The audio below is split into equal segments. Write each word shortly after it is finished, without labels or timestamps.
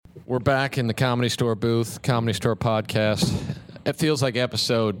We're back in the Comedy Store booth, Comedy Store podcast. It feels like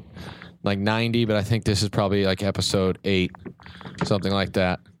episode 90, but I think this is probably like episode 8, something like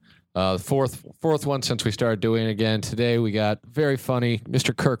that. Fourth one since we started doing it again. Today we got very funny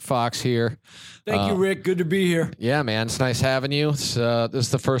Mr. Kirk Fox here. Thank you, Rick. Good to be here. Yeah, man. It's nice having you. This is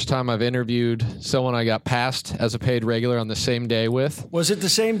the first time I've interviewed someone I got passed as a paid regular on the same day with. Was it the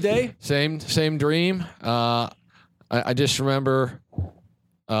same day? Same dream. I just remember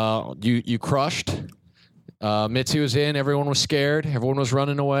you crushed. Mitzi was in. Everyone was scared. Everyone was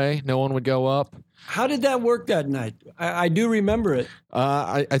running away. No one would go up. How did that work that night? I do remember it.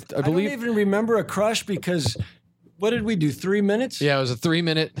 I believe. I don't even remember a crush because what did we do? 3 minutes? Yeah, it was a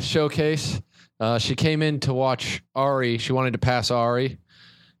 3-minute showcase. She came in to watch Ari. She wanted to pass Ari.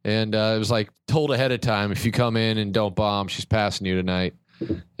 And it was like told ahead of time, if you come in and don't bomb, she's passing you tonight.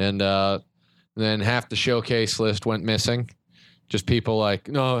 And then half the showcase list went missing. Just people like,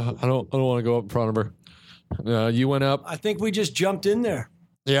 no, I don't want to go up in front of her. You went up. I think we just jumped in there.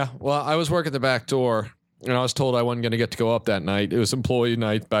 Yeah, well, I was working the back door, and I was told I wasn't going to get to go up that night. It was employee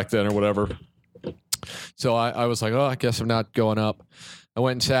night back then or whatever. So I was like, oh, I guess I'm not going up. I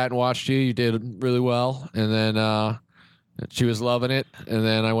went and sat and watched you. You did really well. And then she was loving it. And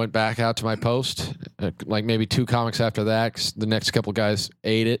then I went back out to my post, like maybe 2 comics after that, 'cause the next couple guys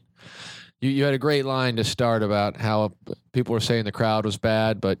ate it. You had a great line to start about how people were saying the crowd was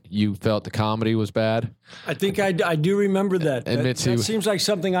bad, but you felt the comedy was bad. I think I do remember that. And That seems like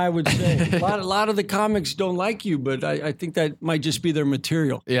something I would say. A lot of the comics don't like you, but I think that might just be their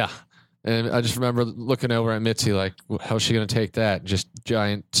material. Yeah. And I just remember looking over at Mitzi like, how's she going to take that? Just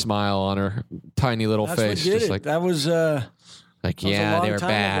giant smile on her tiny little face. What did just it. Like, that was like, yeah, they were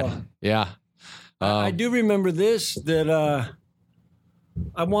bad. Ago. Yeah. I do remember this, that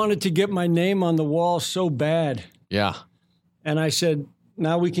I wanted to get my name on the wall so bad. Yeah. And I said,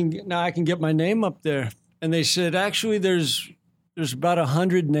 now I can get my name up there. And they said, actually, there's about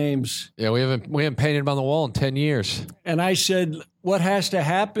 100 names. Yeah, we haven't painted them on the wall in 10 years. And I said, what has to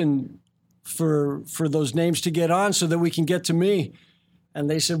happen for those names to get on so that we can get to me? And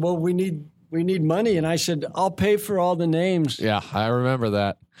they said, well, we need money. And I said, I'll pay for all the names. Yeah, I remember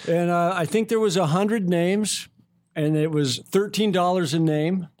that. And I think there was 100 names, and it was $13 a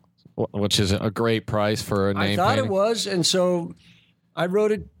name. Which is a great price for a name I thought painting. it was. And so I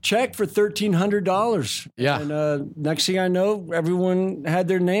wrote a check for $1,300. Yeah. And next thing I know, everyone had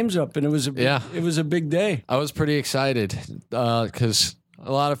their names up, and it was a big day. I was pretty excited because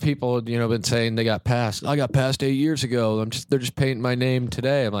a lot of people, been saying they got passed. I got passed 8 years ago. They're just painting my name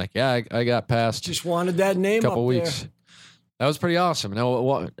today. I'm like, yeah, I got passed. Just wanted that name a couple up weeks. there. That was pretty awesome.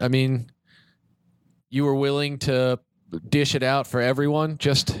 Now, I mean, you were willing to dish it out for everyone,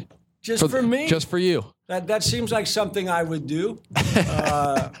 just for me, just for you. That seems like something I would do.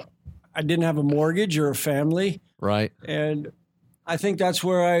 I didn't have a mortgage or a family, right? And I think that's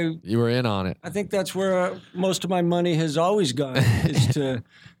where you were in on it. I think that's where most of my money has always gone is to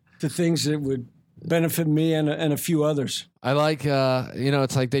things that would benefit me and a few others. I like,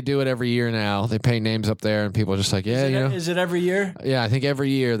 it's like they do it every year now. They paint names up there, and people are just like, yeah, Is it every year? Yeah, I think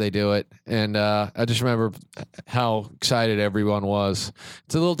every year they do it. And I just remember how excited everyone was.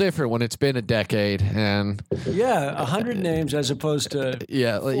 It's a little different when it's been a decade. And yeah, 100 names as opposed to you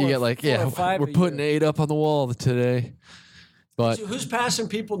get like, four or five we're putting 8 up on the wall today. But so who's passing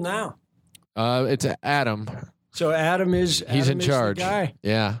people now? It's Adam. So he's in charge. The guy.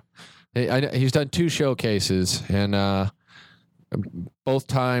 Yeah. He's done 2 showcases, and both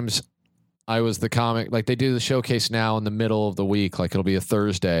times I was the comic. Like, they do the showcase now in the middle of the week, like it'll be a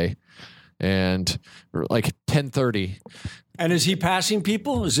Thursday, and like 10:30. And is he passing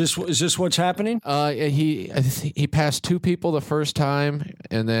people? Is this what's happening? He passed 2 people the first time,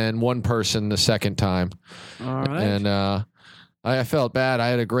 and then 1 person the second time. All right. And I felt bad. I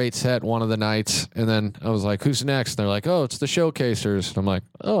had a great set one of the nights, and then I was like, who's next? And they're like, oh, it's the showcasers. And I'm like,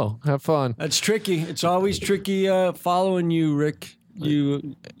 oh, have fun. That's tricky. It's always tricky following you, Rick.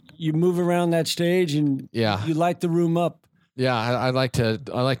 You move around that stage, and you light the room up. Yeah, I like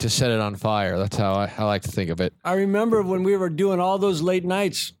to set it on fire. That's how I like to think of it. I remember when we were doing all those late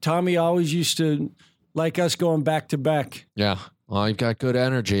nights, Tommy always used to like us going back to back. Yeah, well, you've got good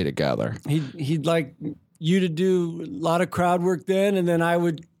energy together. He'd like you to do a lot of crowd work then, and then I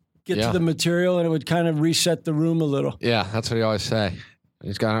would get to the material, and it would kind of reset the room a little. Yeah, that's what he always say.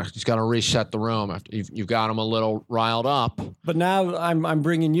 He's got to reset the room after you've got him a little riled up. But now I'm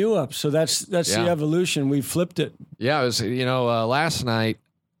bringing you up, so that's the evolution. We flipped it. Yeah, it was last night.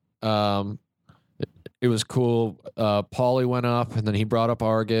 It was cool. Paulie went up, and then he brought up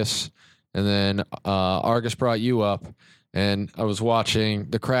Argus, and then Argus brought you up. and I was watching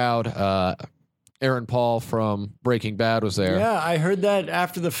the crowd. Aaron Paul from Breaking Bad was there. Yeah, I heard that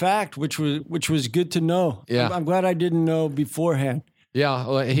after the fact, which was good to know. Yeah. I'm glad I didn't know beforehand. Yeah,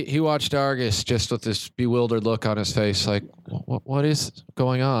 well, he watched Argus just with this bewildered look on his face, like, what is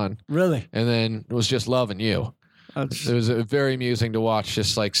going on? Really? And then was just loving you. It was very amusing to watch,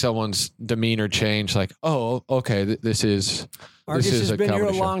 just like someone's demeanor change. Like, oh, okay, this is Argus this is has a been here a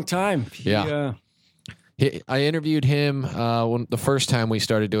comedy show. long time. Yeah. I interviewed him when the first time we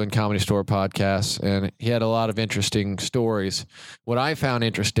started doing Comedy Store podcasts, and he had a lot of interesting stories. What I found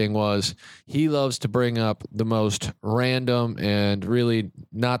interesting was he loves to bring up the most random and really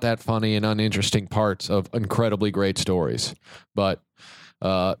not that funny and uninteresting parts of incredibly great stories. But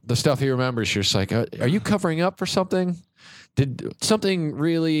the stuff he remembers, you're just like, are you covering up for something? Did something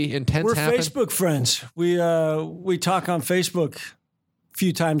really intense happen? We're Facebook friends. We talk on Facebook a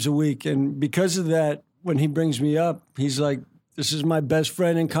few times a week, and because of that, when he brings me up, he's like, "This is my best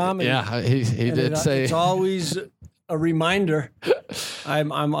friend in comedy." Yeah, he did say it's always a reminder.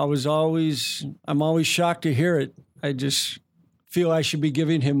 I'm always shocked to hear it. I just feel I should be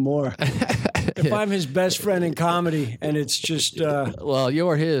giving him more. If I'm his best friend in comedy, and it's just well,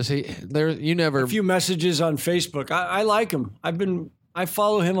 you're his. You never a few messages on Facebook. I like him. I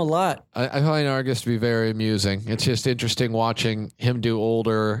follow him a lot. I find Argus to be very amusing. It's just interesting watching him do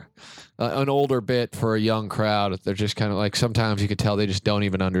an older bit for a young crowd. They're just kind of like, sometimes you could tell they just don't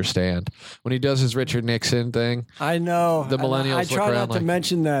even understand. When he does his Richard Nixon thing, I know. the millennials I try look not around to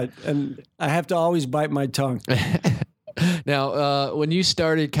mention that, and I have to always bite my tongue. Now, when you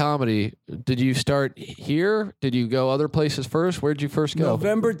started comedy, did you start here? Did you go other places first? Where did you first go?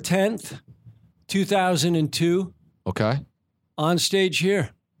 November 10th, 2002. Okay. On stage here.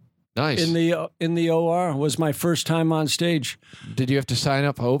 Nice. In the OR was my first time on stage. Did you have to sign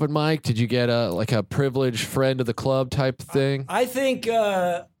up for open mic? Did you get a privileged friend of the club type thing? I think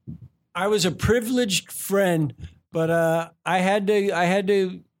I was a privileged friend, but I had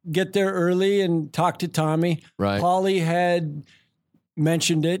to get there early and talk to Tommy. Right. Pauly had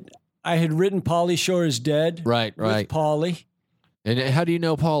mentioned it. I had written Pauly Shore is Dead. Right. With Pauly. And how do you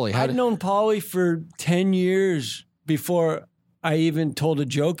know Pauly? I'd known Pauly for 10 years before I even told a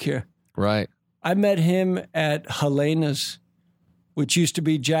joke here. Right. I met him at Helena's, which used to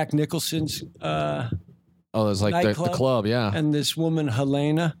be Jack Nicholson's it's like the club, yeah. And this woman,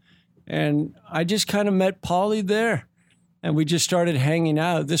 Helena. And I just kind of met Pauly there. And we just started hanging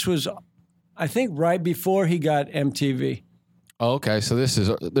out. This was, I think, right before he got MTV. Oh, okay. So this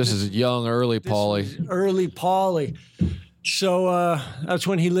is young, early Pauly. Early Pauly. So that's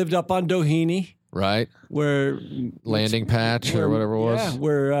when he lived up on Doheny. Right. Where Landing Patch or whatever it was. Yeah,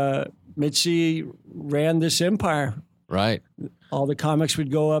 where Mitzi ran this empire. Right. All the comics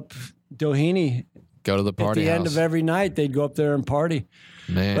would go up Doheny. Go to the party At the house. end of every night, they'd go up there and party.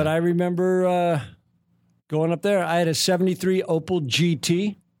 Man. But I remember going up there. I had a 73 Opel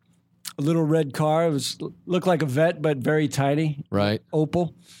GT, a little red car. It looked like a Vet, but very tiny. Right.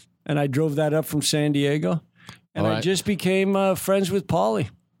 Opel. And I drove that up from San Diego. And I just became friends with Pauly.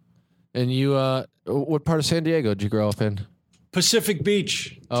 And you, what part of San Diego did you grow up in? Pacific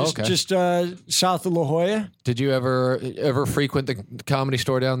Beach. Oh, okay. Just south of La Jolla. Did you ever frequent the Comedy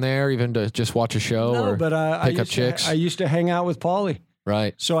Store down there, even to just watch a show No, or but pick up chicks? I used to hang out with Pauly.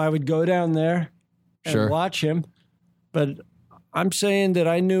 Right. So I would go down there and watch him. But I'm saying that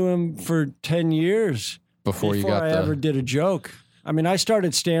I knew him for 10 years before I ever did a joke. I mean, I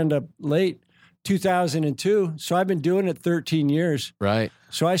started stand-up late, 2002. So I've been doing it 13 years. Right.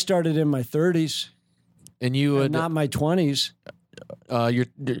 So I started in my 30s. And you would not my 20s. Your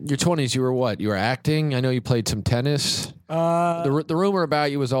 20s, you were what? You were acting? I know you played some tennis. The rumor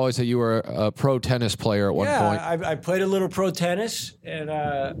about you was always that you were a pro tennis player at one point. Yeah, I played a little pro tennis and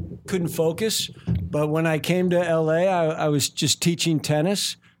couldn't focus. But when I came to LA, I was just teaching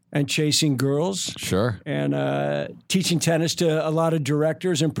tennis and chasing girls. Sure. And teaching tennis to a lot of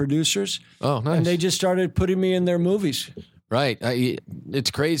directors and producers. Oh, nice. And they just started putting me in their movies. Right. It's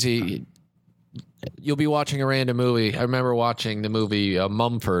crazy. You'll be watching a random movie. I remember watching the movie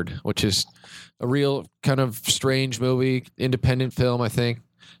Mumford, which is a real kind of strange movie, independent film, I think.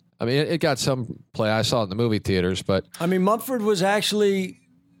 I mean, it got some play. I saw it in the movie theaters, but... I mean, Mumford was actually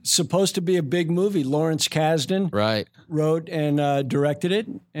supposed to be a big movie. Lawrence Kasdan wrote and directed it.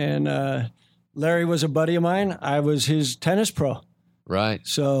 And Larry was a buddy of mine. I was his tennis pro. Right.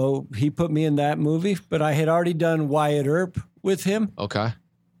 So he put me in that movie. But I had already done Wyatt Earp with him. Okay.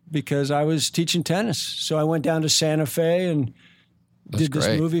 Because I was teaching tennis. So I went down to Santa Fe and did this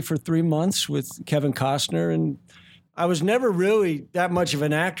movie for 3 months with Kevin Costner. And I was never really that much of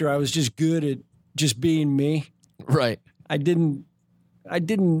an actor. I was just good at just being me. Right. I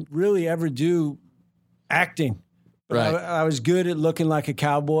didn't really ever do acting. But Right. I was good at looking like a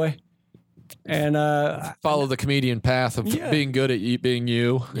cowboy. And Follow the comedian path of being good at being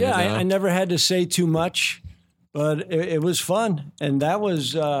you. yeah, I never had to say too much, but it was fun. And that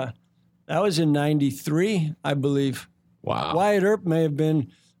was in '93, I believe. Wow. Wyatt Earp may have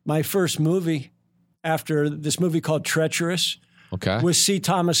been my first movie after this movie called Treacherous Okay. with C.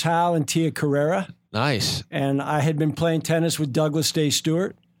 Thomas Howell and Tia Carrera. Nice. And I had been playing tennis with Douglas Day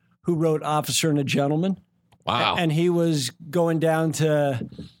Stewart, who wrote Officer and a Gentleman. Wow. And he was going down to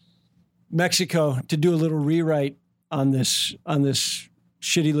Mexico to do a little rewrite on this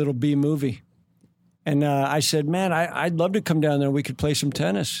shitty little B movie. And I said, man, I'd love to come down there. We could play some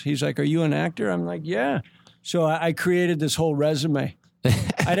tennis. He's like, are you an actor? I'm like, yeah. So I created this whole resume.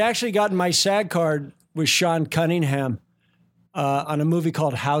 I'd actually gotten my SAG card with Sean Cunningham on a movie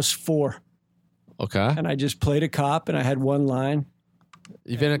called House 4. Okay. And I just played a cop and I had one line.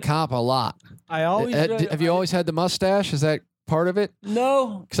 You've been a cop a lot. I always Have you always had the mustache? Is that part of it?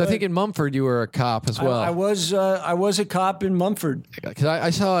 No. Because I think in Mumford you were a cop as well. I was a cop in Mumford. Because I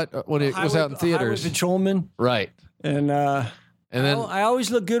saw it when it was out in theaters. Highway patrolman. Right. And then I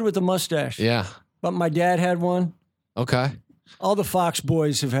always look good with a mustache. yeah. But my dad had one. Okay. All the Fox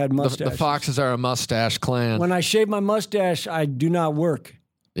boys have had mustaches. The Foxes are a mustache clan. When I shave my mustache, I do not work.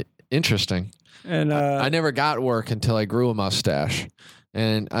 Interesting. And I never got work until I grew a mustache.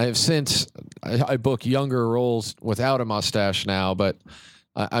 And I have since, I book younger roles without a mustache now, but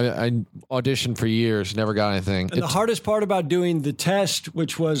I auditioned for years, never got anything. And the hardest part about doing the test,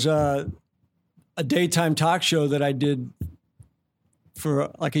 which was a daytime talk show that I did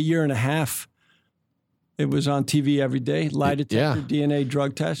for like a year and a half. It was on TV every day, lie detector, DNA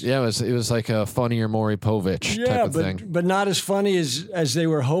drug test. Yeah, it was like a funnier Maury Povich type of thing. But not as funny as they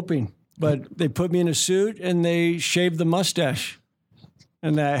were hoping. But they put me in a suit and they shaved the mustache.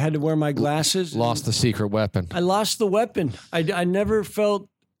 And I had to wear my glasses. Lost the secret weapon. I lost the weapon. I never felt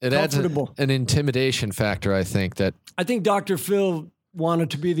comfortable. Adds an intimidation factor, I think, that I think Dr. Phil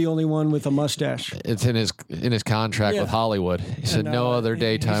wanted to be the only one with a mustache. it's in his contract with Hollywood. He said no other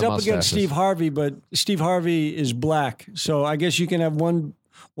daytime He's up mustaches. against Steve Harvey, but Steve Harvey is black. So I guess you can have one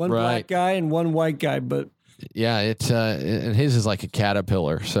black guy and one white guy, but yeah, it's and his is like a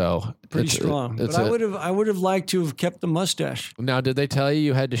caterpillar, so pretty strong. But I would have liked to have kept the mustache. Now, did they tell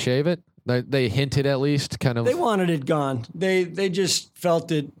you had to shave it? They hinted at least, kind of. They wanted it gone. They just felt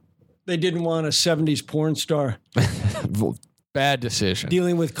that they didn't want a 70s porn star. Bad decision.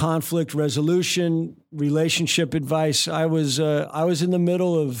 Dealing with conflict resolution, relationship advice. I was in the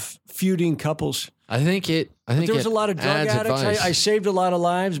middle of feuding couples. I think there was a lot of drug addicts. I saved a lot of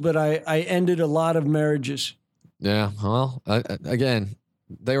lives, but I ended a lot of marriages. Yeah. Well, again,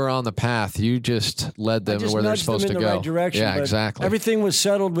 they were on the path. You just led them where they're supposed to go. Right direction, yeah, exactly. Everything was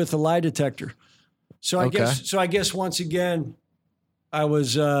settled with the lie detector. So I guess once again, I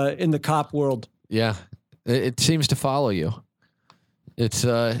was in the cop world. Yeah, it seems to follow you. It's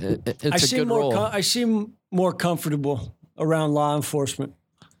a good role. I seem more comfortable around law enforcement.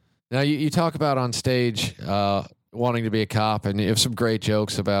 Now, you talk about on stage wanting to be a cop, and you have some great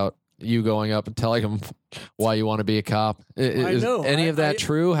jokes about you going up and telling them why you want to be a cop. Is any of that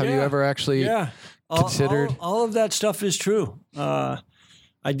true? Have you ever actually considered? All of that stuff is true.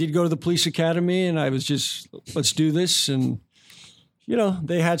 I did go to the police academy, and I was just, let's do this. And,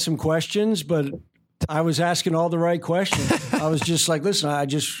 they had some questions, but I was asking all the right questions. I was just like, listen, I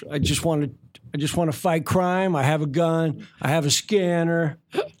just want to fight crime. I have a gun. I have a scanner.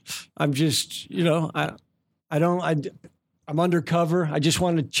 I'm just, I'm undercover. I just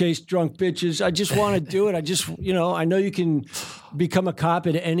want to chase drunk bitches. I just want to do it. I know you can become a cop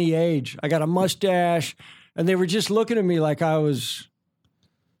at any age. I got a mustache. And they were just looking at me like I was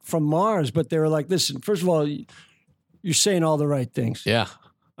from Mars. But they were like, listen, first of all, you're saying all the right things. Yeah.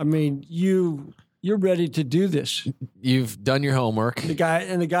 I mean, you're ready to do this. You've done your homework. The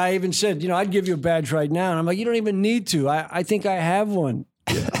guy even said, I'd give you a badge right now. And I'm like, you don't even need to. I think I have one.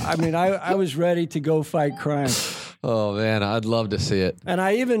 I mean, I was ready to go fight crime. Oh man, I'd love to see it. And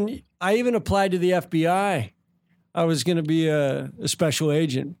I even applied to the FBI. I was going to be a special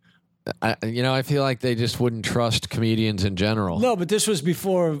agent. I feel like they just wouldn't trust comedians in general. No, but this was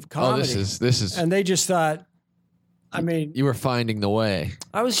before comedy. Oh, this is. And they just thought, you were finding the way.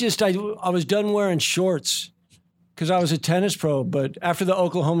 I was done wearing shorts because I was a tennis pro. But after the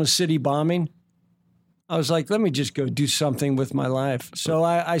Oklahoma City bombing, I was like, let me just go do something with my life. So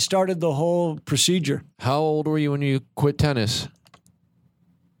I started the whole procedure. How old were you when you quit tennis?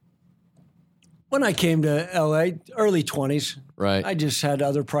 When I came to LA, early 20s. Right. I just had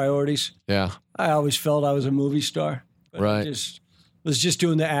other priorities. Yeah. I always felt I was a movie star. But Right. I was just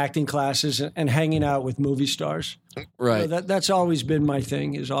doing the acting classes and hanging out with movie stars. Right. So that's always been my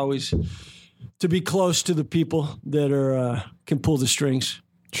thing, is always to be close to the people that are can pull the strings.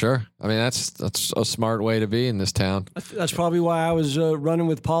 Sure. I mean, that's a smart way to be in this town. That's probably why I was running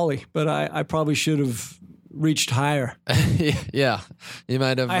with Paulie, but I probably should have reached higher. Yeah. You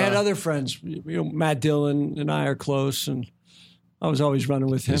might have. I had other friends. Matt Dillon and I are close, and I was always running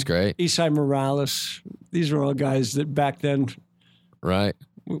with him. He's great. Eastside Morales. These were all guys that back then, Right.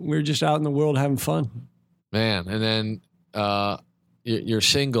 we were just out in the world having fun. Man. And then you're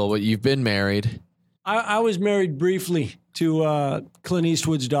single, but you've been married. I was married briefly to Clint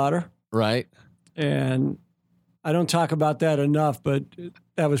Eastwood's daughter, Right. and I don't talk about that enough, but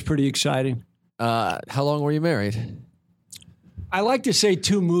that was pretty exciting. How long were you married? I like to say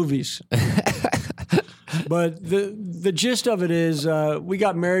 2 movies, but the gist of it is we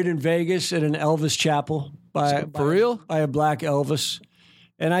got married in Vegas at an Elvis chapel For real? by a black Elvis,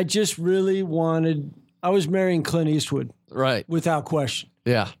 and I just really I was marrying Clint Eastwood Right. without question.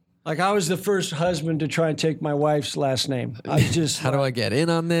 Yeah. Like, I was the first husband to try and take my wife's last name. I was just How do I get in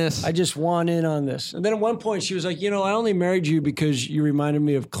on this? I just want in on this. And then at one point she was like, I only married you because you reminded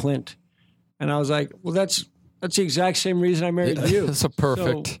me of Clint. And I was like, well, that's the exact same reason I married you. That's a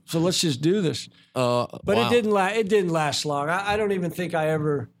perfect. So let's just do this. But wow. it didn't last long. I don't even think I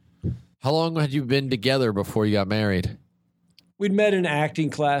ever. How long had you been together before you got married? We'd met in acting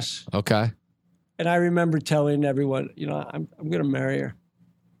class, Okay. and I remember telling everyone, I'm going to marry her.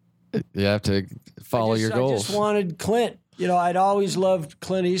 You have to follow your goals. I just wanted Clint. I'd always loved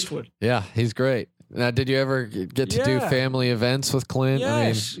Clint Eastwood. Yeah, he's great. Now, did you ever get to do Yeah. family events with Clint?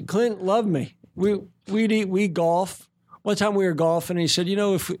 Yes, Clint loved me. We golf. One time we were golfing, and he said,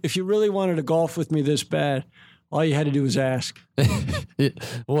 if you really wanted to golf with me this bad, all you had to do was ask. It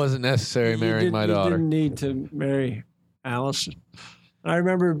wasn't necessary marrying my daughter. You didn't need to marry Allison. And I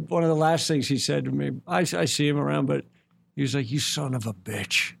remember one of the last things he said to me. I see him around, but he was like, "You son of a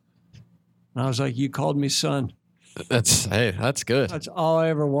bitch." And I was like, "You called me son." That's good. That's all I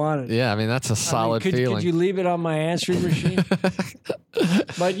ever wanted. Yeah, I mean, that's a solid feeling. Could you leave it on my answering machine?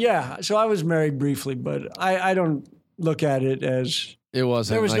 But yeah, so I was married briefly, but I don't look at it as It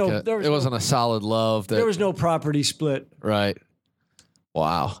wasn't it wasn't a solid love. there was no property split. Right.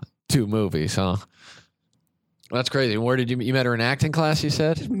 Wow. 2 movies, huh? That's crazy. Where did you met her in acting class, you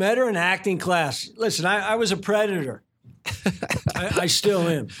said? Met her in acting class. Listen, I was a predator. I still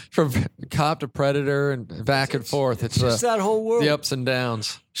am. From cop to predator and back and forth. It's just that whole world. The ups and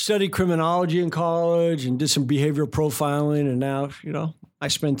downs. Studied criminology in college and did some behavioral profiling, and now, I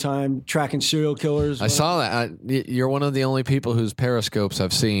spend time tracking serial killers. I saw that. You're one of the only people whose periscopes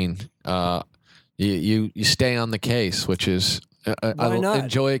I've seen. You stay on the case, which is I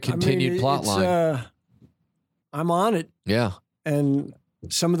enjoy a continued plot line. I'm on it. Yeah. And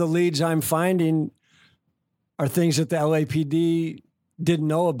some of the leads I'm finding are things that the LAPD didn't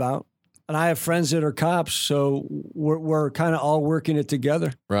know about. And I have friends that are cops, so we're kind of all working it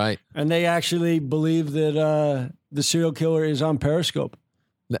together. Right. And they actually believe that the serial killer is on Periscope.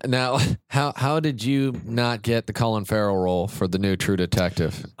 Now, how did you not get the Colin Farrell role for the new True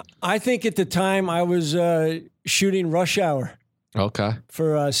Detective? I think at the time I was shooting Rush Hour. Okay.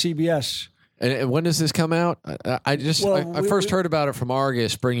 For CBS. And when does this come out? I first heard about it from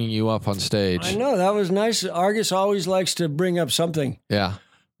Argus bringing you up on stage. I know, that was nice. Argus always likes to bring up something. Yeah.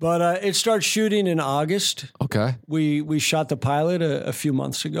 But it starts shooting in August. Okay. We shot the pilot a few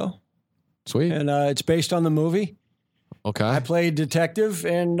months ago. Sweet. And it's based on the movie. Okay. I played detective,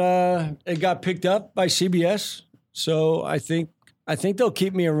 and it got picked up by CBS. So I think they'll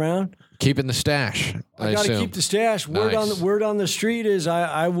keep me around. Keeping the stash. I got to keep the stash. Nice. Word on the street is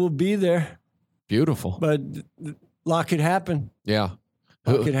I will be there. Beautiful. But a lot could happen. Yeah.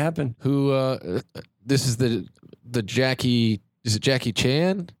 A lot could happen. This is the Jackie. Is it Jackie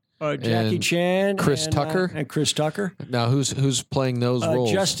Chan? Jackie Chan, Chris Tucker, and Chris Tucker. Now, who's playing those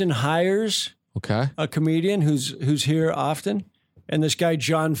roles? Justin Hires, okay, a comedian who's here often, and this guy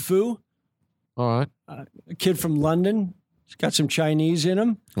John Fu. All right, a kid from London. He's got some Chinese in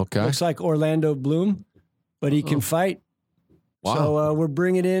him. Okay, looks like Orlando Bloom, but he can fight. Wow. So we're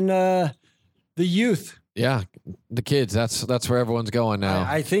bringing in the youth. Yeah, the kids. That's where everyone's going now.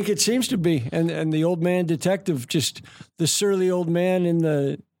 I think it seems to be, and the old man detective, just the surly old man in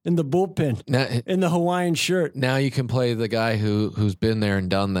the bullpen, now, in the Hawaiian shirt. Now you can play the guy who's been there and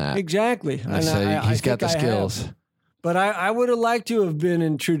done that. Exactly. He's got the skills. But I would have liked to have been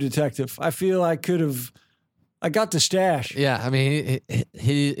in True Detective. I feel I could have. I got the stash. Yeah, I mean,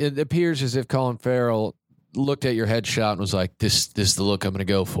 it appears as if Colin Farrell looked at your headshot and was like, "This is the look I'm going to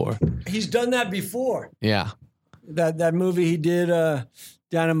go for." He's done that before. Yeah. That movie he did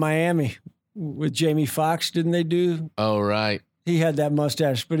down in Miami with Jamie Foxx, didn't they do? Oh, right. He had that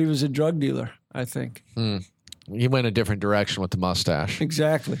mustache, but he was a drug dealer, I think. He went a different direction with the mustache.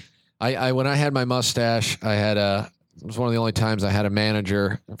 Exactly. I when I had my mustache, it was one of the only times I had a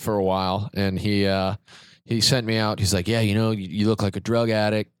manager for a while, and he sent me out. He's like, yeah, you look like a drug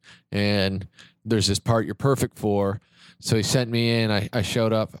addict, and there's this part you're perfect for. So he sent me in. I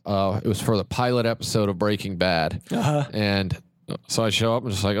showed up. It was for the pilot episode of Breaking Bad. And so I show up. I'm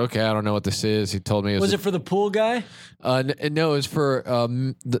just like, okay, I don't know what this is. He told me. Was it for the pool guy? No, it was for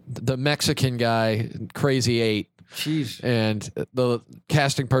the Mexican guy, Crazy 8. Jeez. And the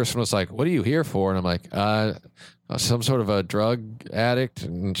casting person was like, what are you here for? And I'm like, some sort of a drug addict.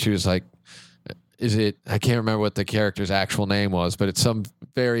 And she was like, I can't remember what the character's actual name was, but it's some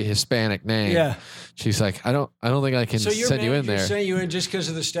very Hispanic name. Yeah. She's like, I don't think I can send you in there. Sent you in just because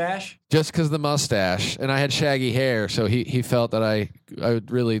of the stash? Just because of the mustache. And I had shaggy hair, so he felt that I would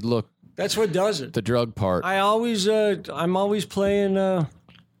really look. That's what does it. The drug part. I'm always playing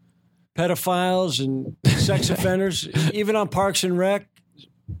pedophiles and sex offenders, even on Parks and Rec.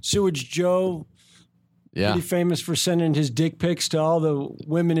 Sewage Joe. Yeah. Pretty famous for sending his dick pics to all the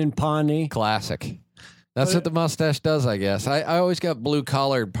women in Pawnee. Classic. That's what the mustache does, I guess. I always got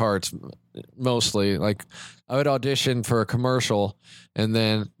blue-collared parts, mostly. Like, I would audition for a commercial, and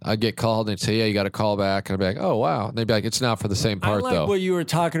then I'd get called, and they'd say, yeah, you got to call back. And I'd be like, oh, wow. And they'd be like, it's not for the same part, I like though. what you were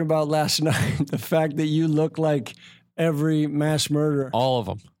talking about last night, the fact that you look like every mass murderer. All of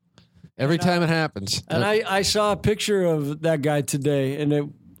them. Every time it happens. And I saw a picture of that guy today,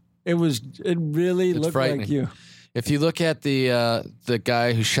 and it really looked like you. If you look at the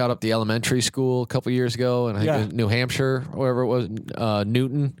guy who shot up the elementary school a couple years ago, and I think it was New Hampshire, wherever it was,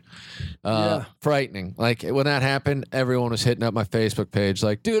 Newton, frightening. Like when that happened, everyone was hitting up my Facebook page,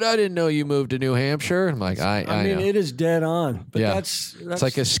 like, "Dude, I didn't know you moved to New Hampshire." I'm like, I mean, know. It is dead on. But that's it's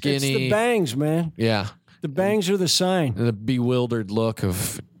like a skinny. It's the bangs, man. Yeah, the bangs are the sign. And the bewildered look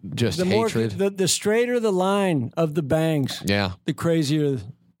of just hatred. The straighter the line of the bangs, the crazier.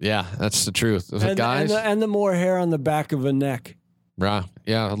 Yeah, that's the truth. Those are guys. And the more hair on the back of a neck. Right.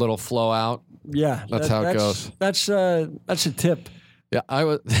 Yeah, a little flow out. Yeah. That's how it goes. That's a tip. Yeah, I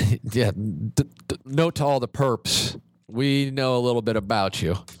was. Yeah. Note to all the perps. We know a little bit about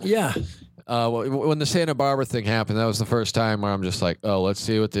you. Yeah. When the Santa Barbara thing happened, that was the first time where I'm just like, oh, let's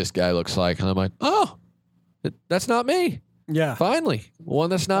see what this guy looks like. And I'm like, oh, that's not me. Yeah. Finally.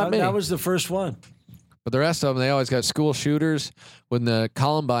 One that's not me. That was the first one. But the rest of them, they always got school shooters. When the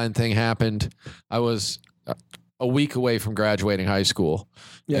Columbine thing happened, I was a week away from graduating high school.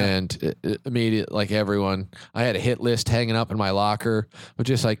 Yeah. And immediately, like everyone, I had a hit list hanging up in my locker with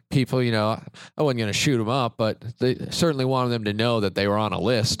just like people, I wasn't going to shoot them up, but they certainly wanted them to know that they were on a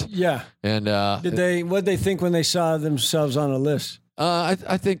list. Yeah. And what'd they think when they saw themselves on a list?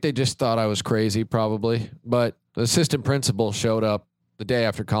 I think they just thought I was crazy, probably. But the assistant principal showed up the day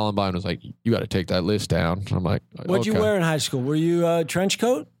after Columbine, was like, you got to take that list down. I'm like, what'd you wear in high school? Were you a trench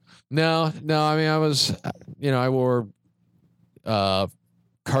coat? No. I mean, I was, I wore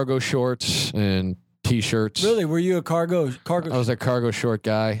cargo shorts and T-shirts. Really? Were you a cargo? I was a cargo short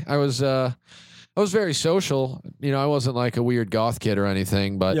guy. I was very social. I wasn't like a weird goth kid or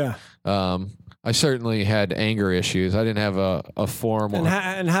anything, but I certainly had anger issues. I didn't have a formal.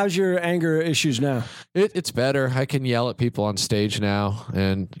 And how's your anger issues now? It's better. I can yell at people on stage now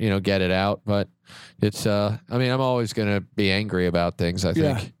and, get it out. But it's, I'm always going to be angry about things, I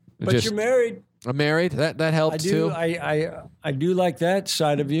think. Yeah. But you're married. I'm married. That helps too. I do like that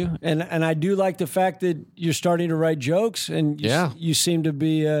side of you. And I do like the fact that you're starting to write jokes and you seem to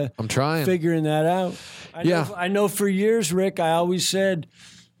be I'm trying. Figuring that out. I know for years, Rick, I always said,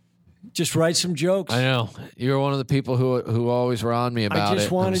 just write some jokes. I know. You were one of the people who always were on me about it. I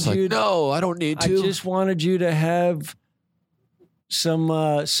just wanted you to. No, I don't need to. I just wanted you to have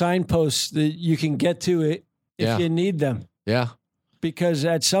some signposts that you can get to it if you need them. Yeah. Because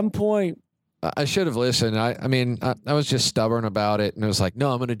at some point. I should have listened. I was just stubborn about it. And it was like,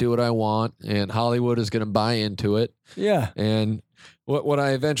 no, I'm going to do what I want. And Hollywood is going to buy into it. Yeah. And what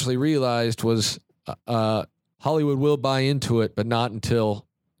I eventually realized was Hollywood will buy into it, but not until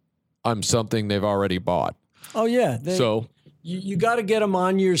I'm something they've already bought. Oh, yeah. You got to get them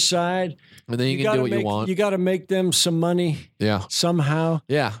on your side. And then you can do what you want. You got to make them some money somehow.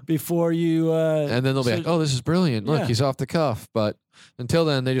 Yeah. Before you... and then they'll be like, oh, this is brilliant. Look, he's off the cuff. But until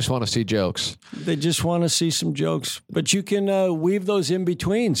then, they just want to see jokes. They just want to see some jokes. But you can weave those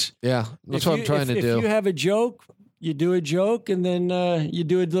in-betweens. Yeah. That's what I'm trying to do. If you have a joke, you do a joke, and then you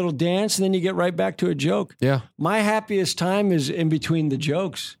do a little dance, and then you get right back to a joke. Yeah. My happiest time is in between the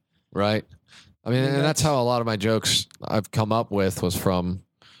jokes. Right. I mean, and that's how a lot of my jokes I've come up with was from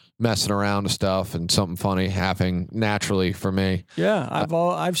messing around with stuff and something funny happening naturally for me. Yeah,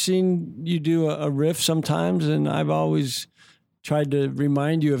 I've seen you do a riff sometimes, and I've always tried to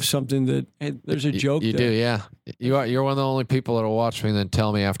remind you of something that, hey, there's a joke You there. do, yeah. You're one of the only people that'll watch me and then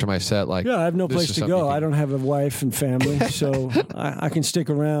tell me after my set, like, Yeah, I have no this place is to something go. you can- I don't have a wife and family, so I can stick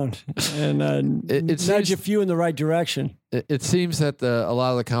around and It nudge seems- a few in the right direction. It seems that a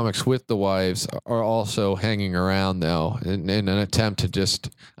lot of the comics with the wives are also hanging around though, in an attempt to just,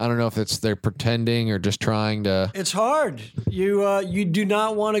 I don't know if it's they're pretending or just trying to. It's hard. You do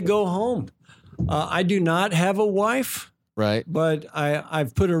not want to go home. I do not have a wife. Right. But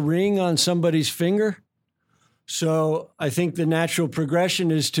I've put a ring on somebody's finger. So I think the natural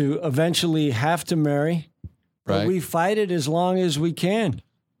progression is to eventually have to marry. But Right. we fight it as long as we can.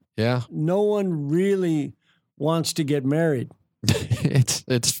 Yeah. No one really wants to get married.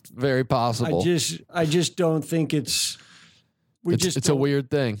 It's very possible. I just don't think it's It's a weird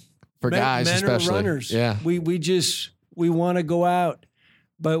thing for guys, men especially. are runners. Yeah. We want to go out.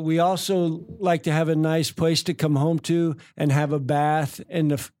 But we also like to have a nice place to come home to and have a bath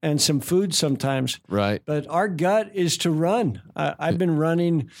and some food sometimes. Right. But our gut is to run. I've been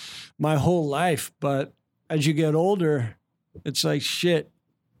running my whole life, but as you get older, it's like shit.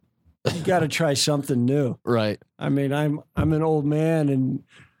 You got to try something new. Right. I mean, I'm an old man, and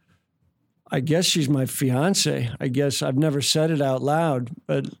I guess she's my fiance. I guess I've never said it out loud,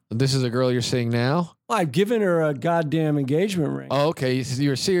 but This is a girl you're seeing now? I've given her a goddamn engagement ring. Oh, okay. You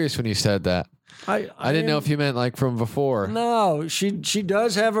were serious when you said that. I didn't know if you meant like from before. No, she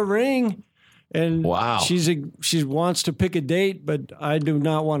does have a ring, and Wow. she wants to pick a date, but I do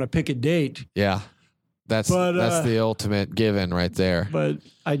not want to pick a date. Yeah. That's the ultimate given right there. But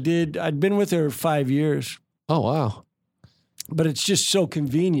I'd been with her 5 years, Oh, wow. but it's just so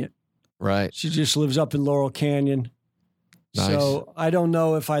convenient. Right. She just lives up in Laurel Canyon. Nice. So I don't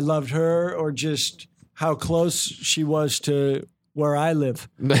know if I loved her or just how close she was to where I live.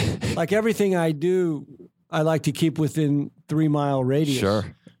 Like everything I do, I like to keep within 3 mile radius. Sure.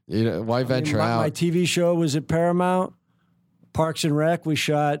 Why venture out? My TV show was at Paramount, Parks and Rec. We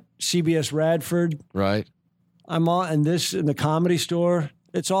shot CBS Radford. Right. I'm all in the Comedy Store.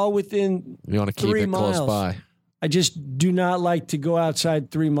 It's all within You want to keep 3 it miles. close by. I just do not like to go outside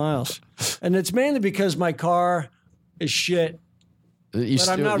 3 miles. And it's mainly because my car is shit. But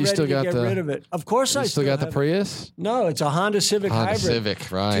I'm not ready to get rid of it. Of course I still got the have it. Prius? No, it's a Honda Civic Honda Hybrid.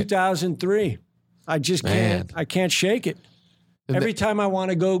 Civic, right. 2003. I just can't. I can't shake it. Every time I want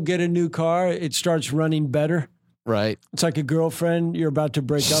to go get a new car, it starts running better. Right. It's like a girlfriend you're about to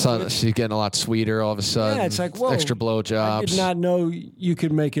break up with. She's getting a lot sweeter all of a sudden. Yeah, it's like, whoa. Extra I blowjobs. did not know you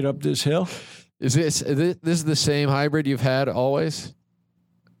could make it up this hill. Is this the same hybrid you've had always?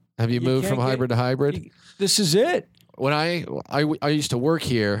 Have you moved from hybrid to hybrid? This is it. When I used to work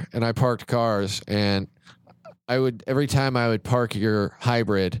here and I parked cars, and I would every time I would park your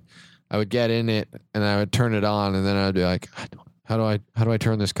hybrid, I would get in it and I would turn it on, and then I'd be like, how do I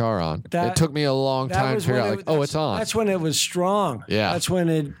turn this car on? It took me a long time to figure out, like, oh, it's on. That's when it was strong. Yeah. That's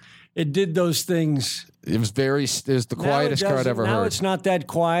when it did those things. It was the quietest car I'd ever now heard. It's not that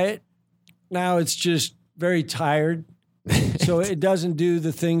quiet. Now it's just very tired. So it doesn't do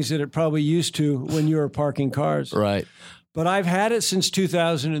the things that it probably used to when you were parking cars. Right. But I've had it since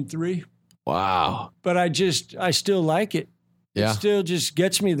 2003. Wow. But I still like it. Yeah. It still just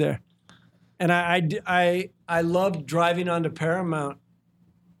gets me there. And I loved driving onto Paramount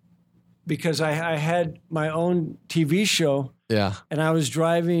because I had my own TV show. Yeah. And I was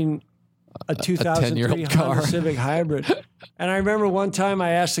driving a 2003 10-year-old car. Honda Civic Hybrid. And I remember one time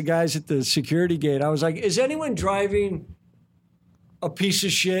I asked the guys at the security gate, I was like, is anyone driving a piece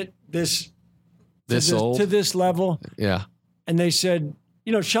of shit old? to this level? Yeah. And they said,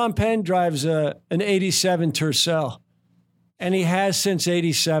 Sean Penn drives an 87 Tercel, and he has since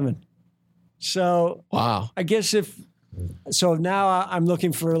 87. So Wow. I guess now I'm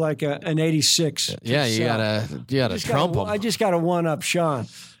looking for like an 86. Yeah, you gotta trump him. I just got to one up Sean.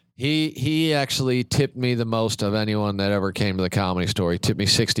 He actually tipped me the most of anyone that ever came to the Comedy Store. He tipped me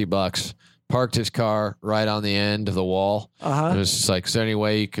 $60. Parked his car right on the end of the wall. It was just like, is there any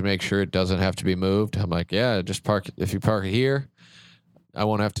way you can make sure it doesn't have to be moved? I'm like, yeah, just park it. If you park it here, I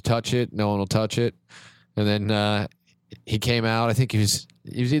won't have to touch it. No one will touch it. And then he came out. I think he was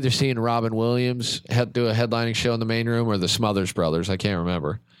either seeing Robin Williams do a headlining show in the main room or the Smothers Brothers. I can't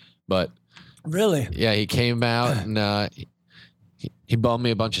remember. But really, yeah, he came out and he bummed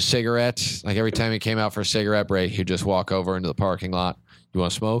me a bunch of cigarettes. Like every time he came out for a cigarette break, he'd just walk over into the parking lot. You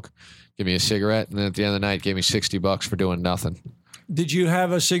want to smoke? Give me a cigarette. And then at the end of the night, gave me $60 for doing nothing. did you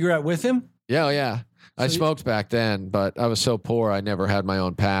have a cigarette with him? Yeah, yeah. I smoked back then, but I was so poor I never had my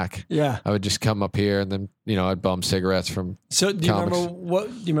own pack. Yeah. I would just come up here and then, I'd bum cigarettes from So do you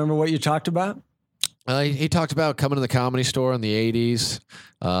remember what you talked about? He talked about coming to the Comedy Store in the 80s,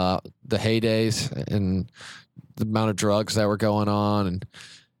 the heydays, and the amount of drugs that were going on, and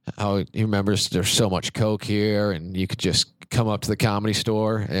how he remembers there's so much coke here, and you could just come up to the Comedy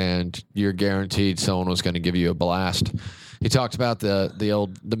Store and you're guaranteed someone was going to give you a blast. He talked about the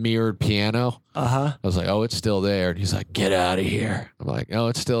mirrored piano. I was like, oh, it's still there. And he's like, get out of here. I'm like, oh,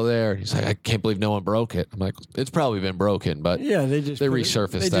 it's still there. He's like, I can't believe no one broke it. I'm like, it's probably been broken, but yeah, they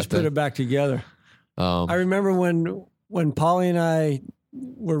resurfaced They just put it back together. I remember when Paulie and I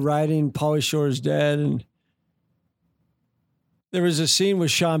were writing Pauly Shore's Dead, and there was a scene with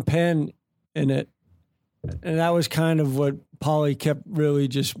Sean Penn in it, and that was kind of what Pauly kept really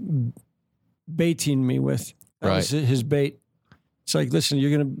just baiting me with. That was his bait. It's like, listen,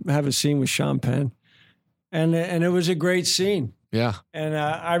 you're going to have a scene with Sean Penn, and it was a great scene. Yeah, and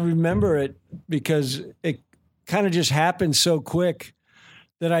I remember it because it kind of just happened so quick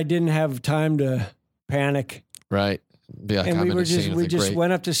that I didn't have time to panic. Right. Yeah, and we just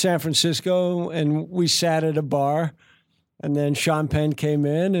went up to San Francisco and we sat at a bar, and then Sean Penn came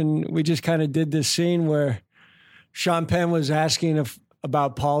in and we just kind of did this scene where Sean Penn was asking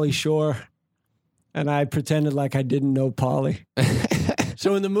about Pauly Shore, and I pretended like I didn't know Pauly.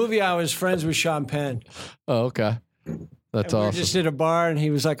 So in the movie, I was friends with Sean Penn. Oh, okay. That's awesome. We were just at a bar, and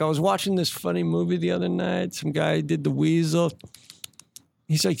he was like, I was watching this funny movie the other night. Some guy did the Weasel.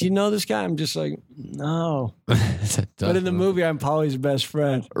 He's like, do you know this guy? I'm just like, no. But in the movie, I'm Pauly's best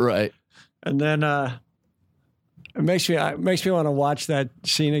friend. Right. And then it makes me want to watch that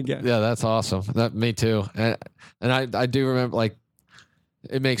scene again. Yeah, that's awesome. Me too. And I do remember, like,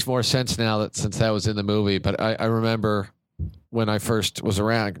 it makes more sense now since that was in the movie. But I remember when I first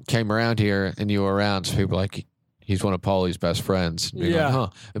came around here, and you were around, so people were like, he's one of Pauly's best friends. Yeah. Like, huh.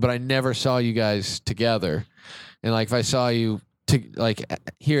 But I never saw you guys together. And like, if I saw you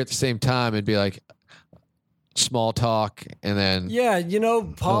here at the same time, it'd be like small talk, and then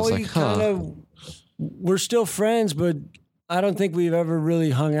Pauly like, huh. kind of, we're still friends, but I don't think we've ever really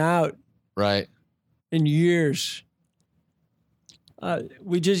hung out right in years.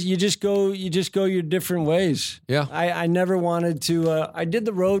 You just go your different ways. Yeah, I never wanted to. I did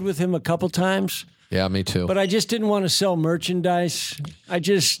the road with him a couple times. Yeah, me too. But I just didn't want to sell merchandise.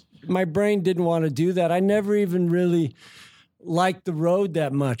 My brain didn't want to do that. I never even really like the road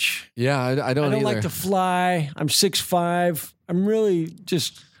that much. Yeah, I don't either. Like to fly. I'm 6'5". I'm really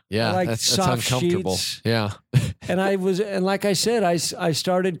just I like that's soft uncomfortable. sheets. Yeah. and like I said, I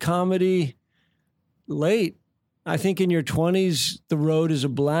started comedy late. I think in your 20s the road is a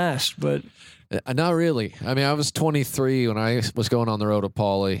blast, but not really. I mean, I was 23 when I was going on the road with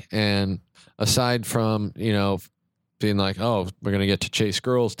Pauly, and aside from, being like, oh, we're going to get to chase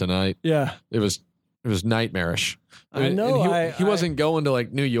girls tonight. Yeah. It was nightmarish. I know. He wasn't going to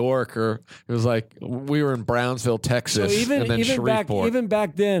like New York, or it was like we were in Brownsville, Texas, and then Shreveport. Even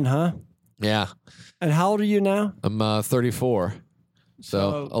back then, huh? Yeah. And how old are you now? I'm 34.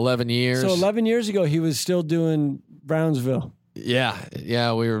 So 11 years. So 11 years ago, he was still doing Brownsville. Yeah.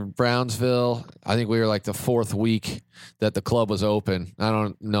 We were Brownsville. I think we were like the fourth week that the club was open. I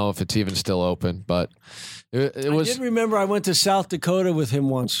don't know if it's even still open, but it was. I did remember I went to South Dakota with him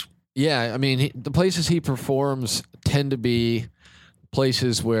once. Yeah, I mean, the places he performs tend to be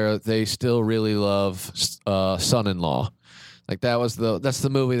places where they still really love Son-in-Law. Like that's the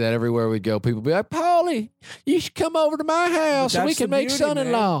movie that everywhere we go, people be like, Pauly, you should come over to my house and we can make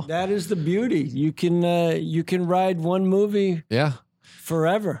Son-in-Law. Man. That is the beauty. You can ride one movie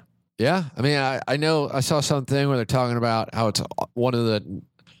forever. Yeah. I mean, I know I saw something where they're talking about how it's one of the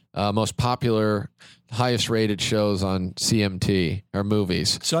most popular, highest rated shows on CMT or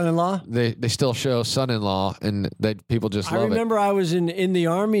movies. Son-in-Law? They still show Son-in-Law, and people just love it. I remember I was in the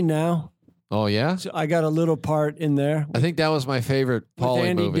Army now. Oh, yeah? So I got a little part in there. I think that was my favorite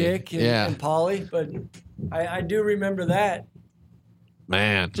Pauly movie. Andy Dick and Pauly, but I do remember that.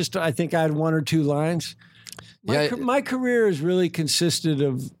 Man. Just I think I had one or two lines. My career has really consisted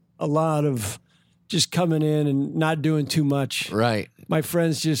of a lot of just coming in and not doing too much. Right. My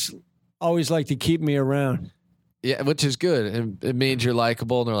friends just always like to keep me around. Yeah, which is good. And it means you're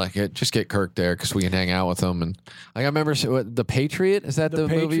likable, and they're like, just get Kirk there because we can hang out with him. And like, I remember The Patriot. Is that the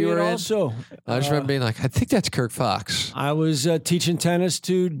movie you were in? Also, I just remember being like, I think that's Kirk Fox. I was teaching tennis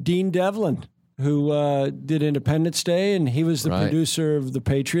to Dean Devlin, who did Independence Day, and he was the producer of The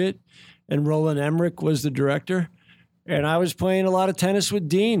Patriot, and Roland Emmerich was the director. And I was playing a lot of tennis with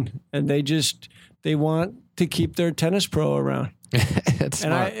Dean, and they want to keep their tennis pro around. It's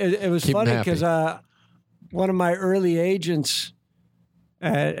And smart. it was Keep 'em funny happy. because one of my early agents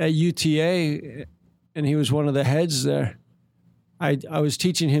at UTA, and he was one of the heads there, I was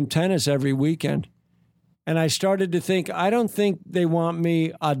teaching him tennis every weekend. And I started to think, I don't think they want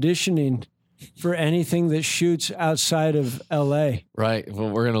me auditioning for anything that shoots outside of LA. Right. Well,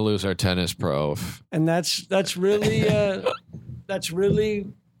 we're gonna lose our tennis pro. And that's really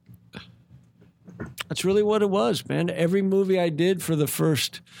what it was, man. Every movie I did for the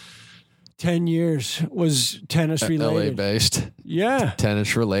first 10 years was tennis LA related. based Yeah.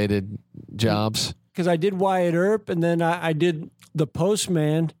 tennis related jobs. Because I did Wyatt Earp, and then I did The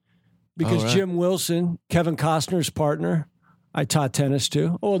Postman because Oh, right. Jim Wilson, Kevin Costner's partner, I taught tennis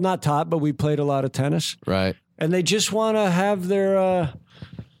to. Well, not taught, but we played a lot of tennis. Right. And they just want to have their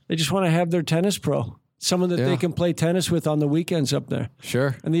tennis pro, someone that they Yeah. can play tennis with on the weekends up there.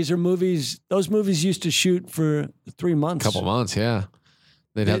 Sure. And these are movies. Those movies used to shoot for 3 months. Couple months. Yeah.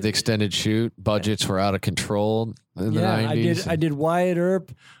 They'd have the extended shoot. Budgets were out of control in the Yeah, 90s. I did Wyatt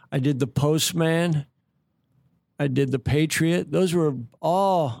Earp. I did The Postman. I did The Patriot. Those were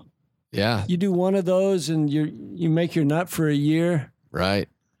all. Yeah. You do one of those and you make your nut for a year. Right.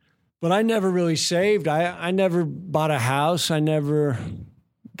 But I never really saved. I never bought a house. I never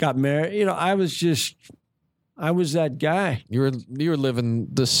got married. You know, I was that guy. You were living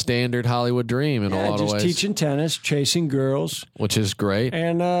the standard Hollywood dream in a lot of just ways, teaching tennis, chasing girls, which is great.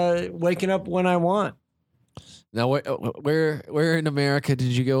 and waking up when I want. Now, where in America did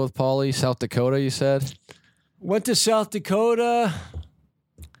you go with Paulie? South Dakota, you said? Went to South Dakota.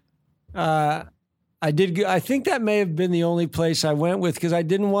 I did. I think that may have been the only place I went with because I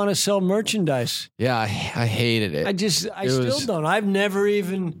didn't want to sell merchandise. Yeah, I hated it. I still was- don't. I've never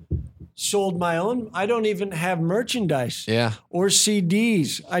even sold my own. I don't even have merchandise Yeah. or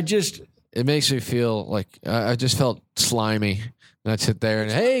CDs. It makes me feel like I just felt slimy. And I'd sit there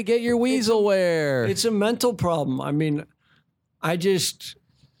and, hey, get your weasel wear. It's a mental problem. I mean, I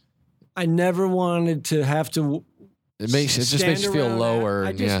never wanted to have to. It just makes you feel lower.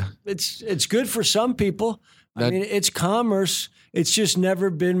 And yeah. It's good for some people. I That- mean, it's commerce. It's just never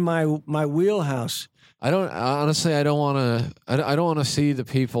been my wheelhouse. I don't want to see the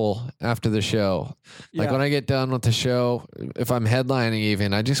people after the show. Like Yeah. when I get done with the show, if I'm headlining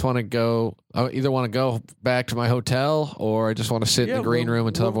even, I just want to go. I either want to go back to my hotel or I just want to sit in the green room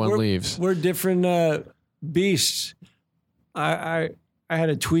until everyone leaves. We're different beasts. I had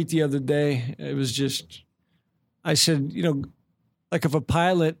a tweet the other day. It was just, I said, you know, like if a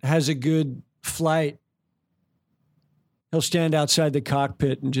pilot has a good flight, he'll stand outside the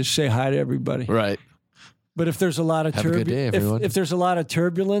cockpit and just say hi to everybody. Right. But if there's a lot of Have a good day, everyone. if there's a lot of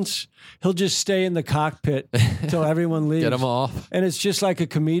turbulence, he'll just stay in the cockpit until everyone leaves. Get them off. And it's just like a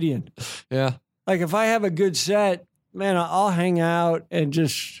comedian. Yeah. Like if I have a good set, man, I'll hang out and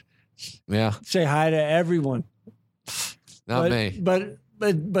just Yeah. say hi to everyone. Not me.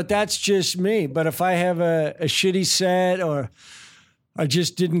 But that's just me. But if I have a shitty set or I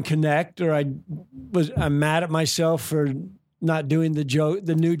just didn't connect or I'm mad at myself for not doing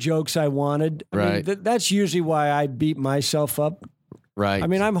the new jokes I wanted. I Right. mean, that's usually why I beat myself up. Right. I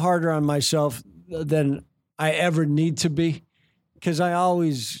mean, I'm harder on myself than I ever need to be because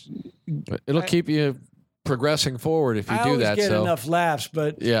It'll keep you progressing forward if you I do always that. get So enough laughs,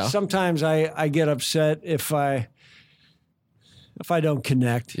 but Yeah. sometimes I get upset if I don't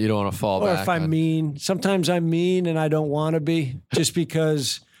connect. you don't want to fall Or back. if I'm on- mean. Sometimes I'm mean and I don't want to be just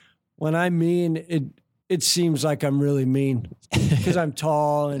because when I'm mean, it seems like I'm really mean because I'm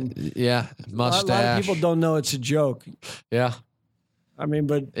tall and Yeah. a Mustache. lot of people don't know it's a joke. Yeah. I mean,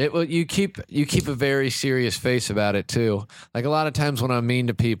 but You keep a very serious face about it too. Like a lot of times when I'm mean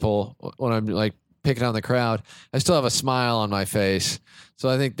to people, when I'm like picking on the crowd, I still have a smile on my face. So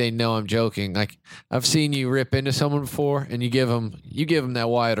I think they know I'm joking. Like I've seen you rip into someone before, and you give them that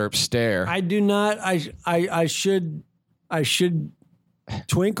Wyatt Earp stare. I do not. I should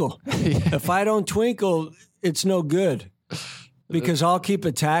twinkle. If I don't twinkle, it's no good because I'll keep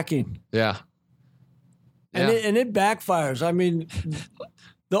attacking. Yeah. And Yeah. it backfires. I mean,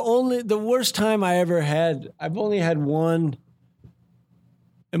 the worst time I ever had, I've only had one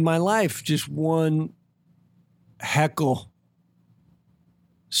in my life, just one heckle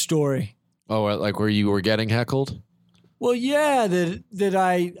story. Oh, like where you were getting heckled? Well, yeah, that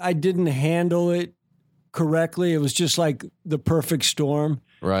I didn't handle it correctly. It was just like the perfect storm.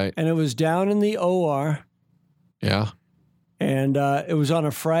 Right. And it was down in the OR. Yeah. And it was on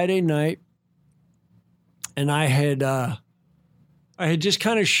a Friday night. And I had just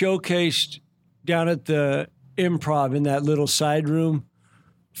kind of showcased down at the Improv in that little side room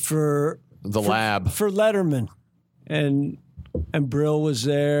for The lab. for Letterman, and and Brill was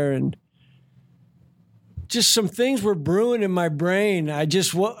there, and just some things were brewing in my brain. I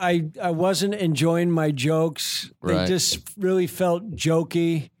wasn't enjoying my jokes. They Right. just really felt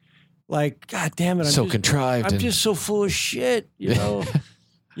jokey. Like, God damn it. Contrived. I'm just so full of shit, you know.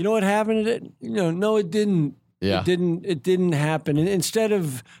 You know what happened? No, it didn't. Yeah. It didn't happen. And instead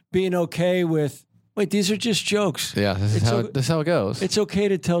of being okay with, wait, these are just jokes. Yeah, this is how it goes. It's okay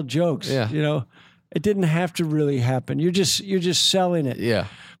to tell jokes. Yeah. You know, it didn't have to really happen. You're just selling it. Yeah.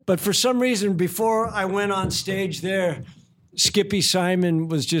 But for some reason, before I went on stage there, Skippy Simon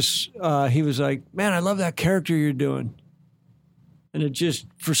was just, he was like, man, I love that character you're doing. And it just,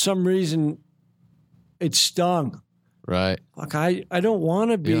 for some reason, it stung. Right. Like, I don't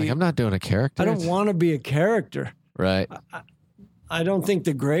want to be. You're like, I'm not doing a character. I don't want to be a character. Right. I don't think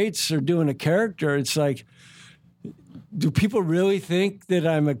the greats are doing a character. It's like, do people really think that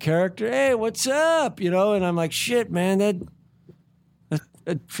I'm a character? Hey, what's up? You know, and I'm like, shit, man, that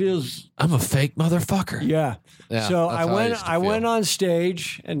it feels. I'm a fake motherfucker. Yeah. So I went on. on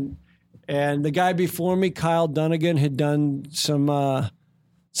stage, and the guy before me, Kyle Dunnigan, had done some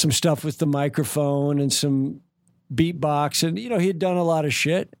stuff with the microphone and some beatbox, and he had done a lot of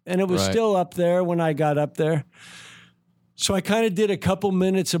shit, and it was Right. still up there when I got up there. So I kind of did a couple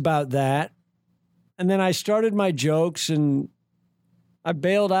minutes about that, and then I started my jokes, and I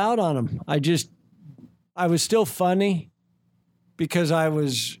bailed out on them. I was still funny because I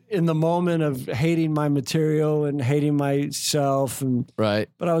was in the moment of hating my material and hating myself, Right.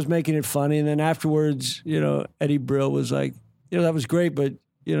 but I was making it funny. And then afterwards, Eddie Brill was like, that was great, but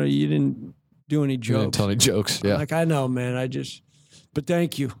you didn't do any You jokes. didn't tell any jokes. Yeah. Like, I know, man. But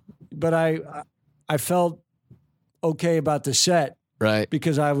thank you. But I felt okay about the set Right.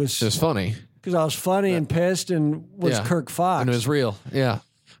 because I was It was funny. funny and pissed and was Yeah. Kirk Fox. And it was real. Yeah.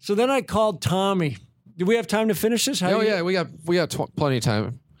 So then I called Tommy. Do we have time to finish this? Yeah, we got plenty of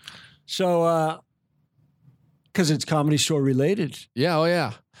time. So, because it's Comedy Store related. Yeah, oh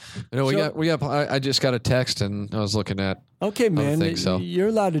yeah. So- we got. I just got a text and I was looking at. Okay, man. think so. You're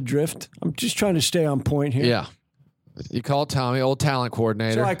allowed to drift. I'm just trying to stay on point here. Yeah. You called Tommy, old talent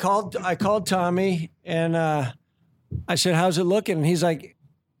coordinator. So I called Tommy and I said, "How's it looking?" And he's like,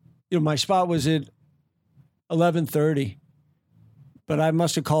 my spot was at 11:30, but I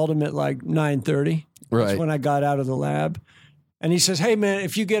must have called him at like 9:30. Right. That's when I got out of the lab. And he says, "Hey, man,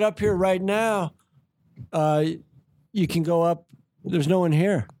 if you get up here right now, you can go up. There's no one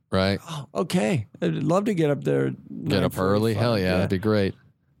here." Right. Oh, okay. I'd love to get up there. At Get up early. 9:45. Hell yeah, that'd be great.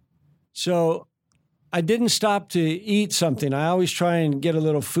 So I didn't stop to eat something. I always try and get a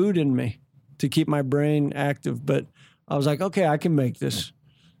little food in me to keep my brain active. But I was like, okay, I can make this.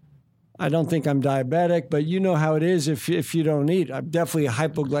 I don't think I'm diabetic, but you know how it is if you don't eat. I'm definitely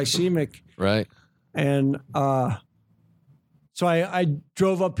hypoglycemic. Right. And so I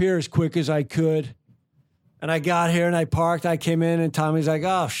drove up here as quick as I could. And I got here and I parked. I came in and Tommy's like,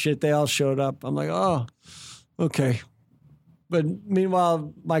 oh, shit, they all showed up. I'm like, oh, okay. But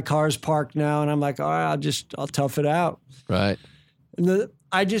meanwhile, my car's parked now. And I'm like, all right, I'll tough it out. Right. And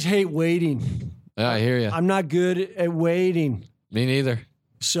I just hate waiting. Yeah, I hear you. I'm not good at waiting. Me neither.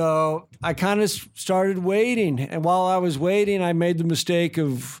 So I kind of started waiting. And while I was waiting, I made the mistake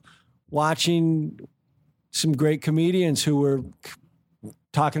of watching some great comedians who were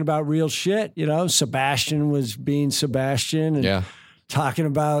talking about real shit. Sebastian was being Sebastian and Yeah. talking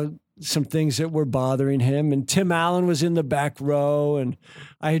about some things that were bothering him. And Tim Allen was in the back row. And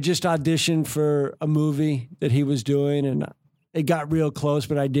I had just auditioned for a movie that he was doing. And it got real close,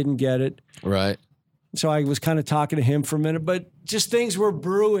 but I didn't get it. Right. So I was kind of talking to him for a minute, but just things were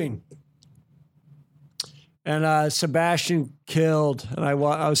brewing. And Sebastian killed. And I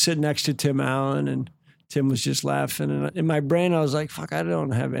was sitting next to Tim Allen, and Tim was just laughing. And in my brain, I was like, fuck, I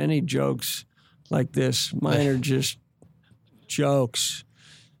don't have any jokes like this. Mine are just jokes.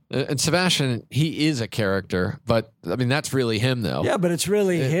 And Sebastian, he is a character, but I mean that's really him though. Yeah, but it's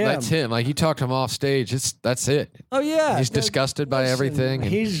really him. That's him. Like you talk to him off stage, that's it. Oh, yeah. He's disgusted by everything.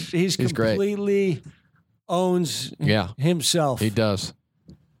 and He's great. completely owns himself. He does.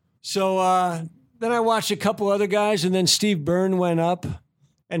 So then I watched a couple other guys, and then Steve Byrne went up,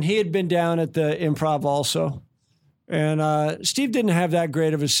 and he had been down at the Improv also. And Steve didn't have that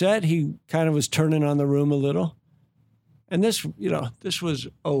great of a set. He kind of was turning on the room a little. And this was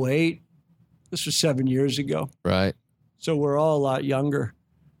 2008. This was 7 years ago. Right. So we're all a lot younger.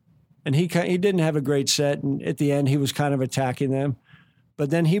 And he didn't have a great set. And at the end, he was kind of attacking them. But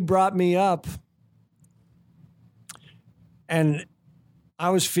then he brought me up. And I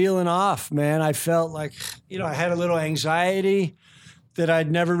was feeling off, man. I felt like, I had a little anxiety that I'd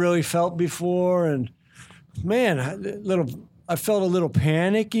never really felt before. And man, felt a little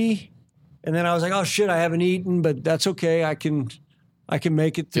panicky, and then I was like, oh shit, I haven't eaten, but that's okay. I can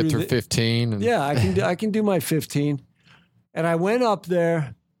make it through. Get through 15. And yeah, I can do my 15. And I went up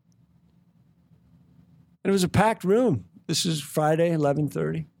there, and it was a packed room. This is Friday,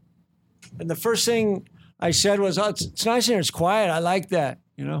 11:30. And the first thing I said was, oh, it's nice here. It's quiet. I like that,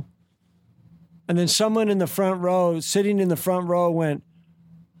 you know. And then someone in the front row, sitting in the front row, went,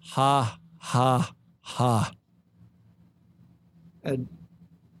 ha, ha, ha. And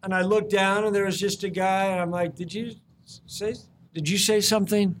I looked down, and there was just a guy, and I'm like, did you say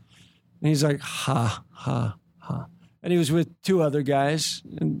something? And he's like, ha, ha, ha. And he was with two other guys,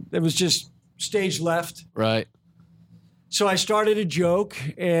 and it was just stage left. Right. So I started a joke,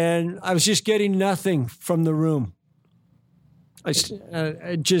 and I was just getting nothing from the room. I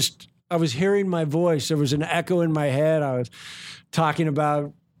was hearing my voice. There was an echo in my head. I was talking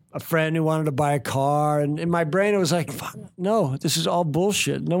about a friend who wanted to buy a car. And in my brain, it was like, no, this is all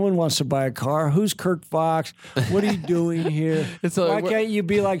bullshit. No one wants to buy a car. Who's Kirk Fox? What are you doing here? Why can't you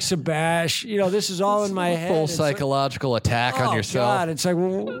be like Sebastian? You know, this is all in my head. Full psychological attack on yourself. God, it's like,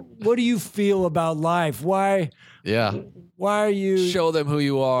 well, what do you feel about life? Why are you... Show them who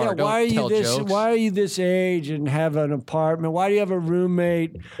you are. Yeah, Don't tell jokes. Why are you this age and have an apartment? Why do you have a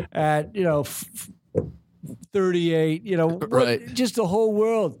roommate at, 38, right. Just the whole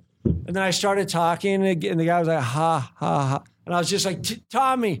world. And then I started talking, and the guy was like, ha, ha, ha. And I was just like,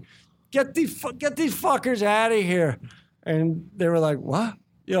 Tommy, get these fuckers out of here. And they were like, what?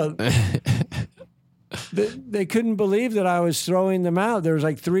 They couldn't believe that I was throwing them out. There was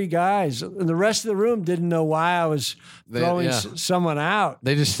like three guys, and the rest of the room didn't know why I was throwing someone out.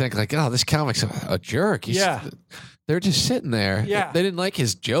 They just think like, oh, this comic's a jerk. They're just sitting there. Yeah. They didn't like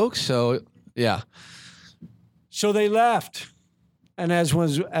his jokes, so yeah. So they left. And as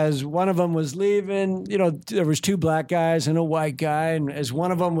one of them was leaving, there was two black guys and a white guy. And as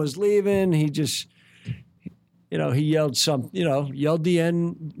one of them was leaving, he just, he yelled yelled the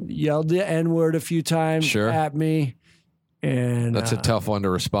N word a few times at me. And that's a tough one to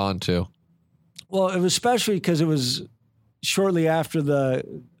respond to. Well, it was especially because it was shortly after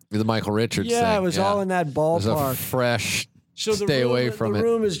the Michael Richards thing. Yeah, it was all in that ballpark. It was a fresh, stay away from it. The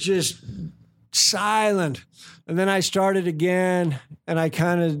room is just silent. And then I started again, and I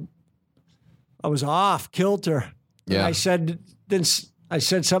was off kilter. Yeah. And I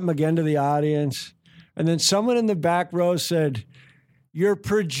said something again to the audience, and then someone in the back row said, "You're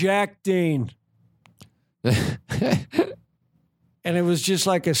projecting," and it was just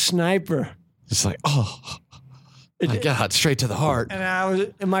like a sniper. It's like, oh my God, straight to the heart. And I was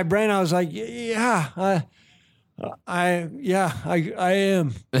in my brain. I was like, I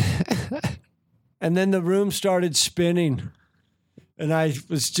am. And then the room started spinning, and I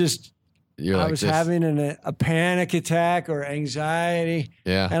was just, having a panic attack or anxiety.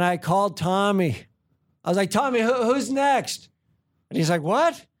 Yeah. And I called Tommy. I was like, Tommy, who's next? And he's like,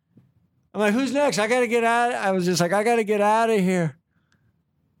 what? I'm like, who's next? I got to get out. I was just like, I got to get out of here.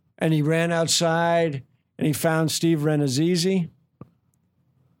 And he ran outside, and he found Steve Renazizi.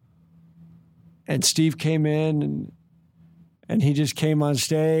 And Steve came in, and he just came on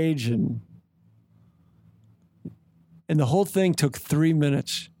stage, and the whole thing took 3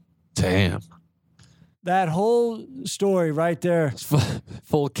 minutes. Damn. That whole story right there.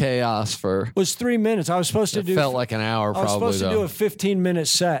 Full chaos was 3 minutes. I was supposed to do. It felt like an hour, probably. I was supposed to do a 15-minute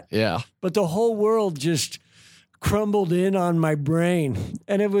set. Yeah. But the whole world just crumbled in on my brain.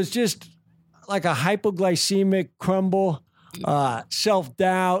 And it was just like a hypoglycemic crumble,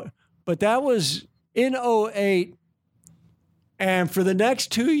 self-doubt. But that was in 2008. And for the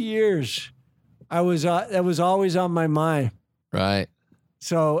next 2 years, that was always on my mind. Right.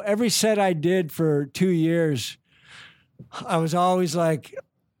 So every set I did for 2 years, I was always like,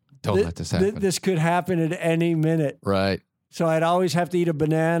 don't let this happen. This could happen at any minute. Right. So I'd always have to eat a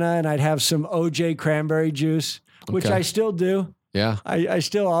banana, and I'd have some OJ cranberry juice, which I still do. Yeah. I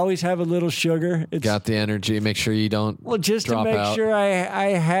still always have a little sugar. It's got the energy. Make sure you don't just drop to make out. sure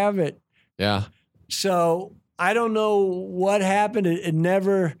I have it. Yeah. So I don't know what happened. It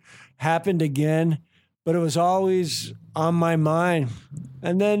never happened again, but it was always on my mind.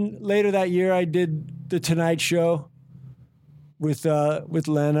 And then later that year, I did the Tonight Show with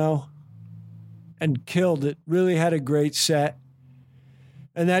Leno and killed it. Really had a great set,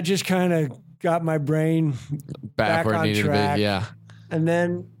 and that just kind of got my brain back where it on needed track. to be. Yeah. And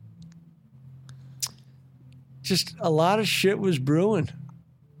then just a lot of shit was brewing.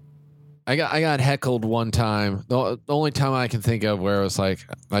 I got heckled one time. The only time I can think of where it was like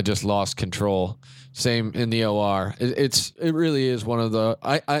I just lost control. Same in the OR. It really is one of the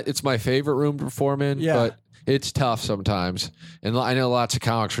it's my favorite room to perform in. Yeah. But it's tough sometimes. And I know lots of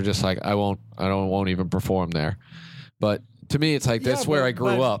comics are just like, I won't even perform there. But to me, it's like, that's where I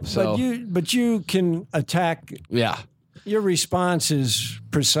grew up. So, but you can attack. Yeah. Your response is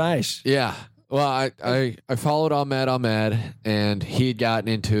precise. Yeah. Well, I followed Ahmed, and he had gotten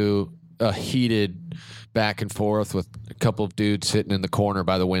into a heated back and forth with a couple of dudes sitting in the corner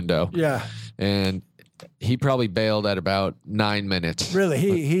by the window. Yeah. And he probably bailed at about 9 minutes. Really?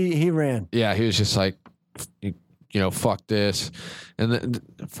 He ran. Yeah, he was just like, fuck this. And then,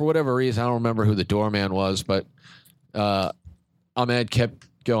 for whatever reason, I don't remember who the doorman was, but Ahmed kept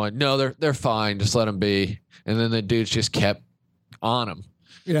going, no, they're fine, just let them be. And then the dudes just kept on him.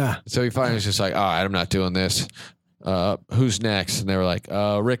 Yeah. So he finally was just like, all right, I'm not doing this. Who's next? And they were like,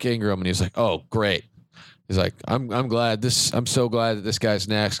 Rick Ingram. And he was like, oh, great. He's like, I'm so glad that this guy's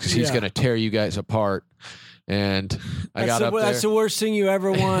next because he's going to tear you guys apart. And I got up there. That's the worst thing you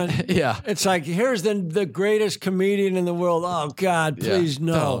ever want. Yeah. It's like, here's the greatest comedian in the world. Oh, God, please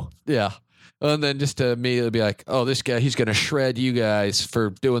no. Yeah. And then just to immediately be like, oh, this guy, he's going to shred you guys for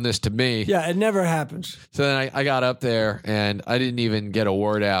doing this to me. Yeah, it never happens. So then I got up there, and I didn't even get a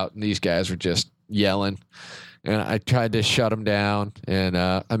word out, and these guys were just yelling. And I tried to shut them down, and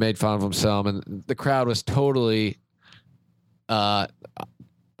I made fun of them some, and the crowd was totally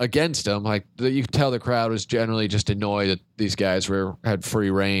against them. Like, you could tell the crowd was generally just annoyed that these guys had free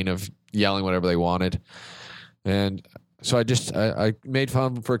reign of yelling whatever they wanted. And so I made fun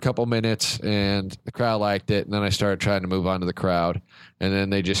of them for a couple minutes, and the crowd liked it. And then I started trying to move on to the crowd, and then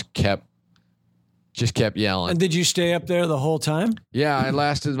they just kept yelling. And did you stay up there the whole time? Yeah, I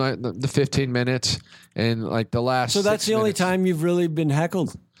lasted the 15 minutes, and like the last. So that's the only time you've really been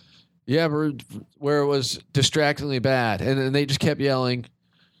heckled. Yeah, where it was distractingly bad, and then they just kept yelling,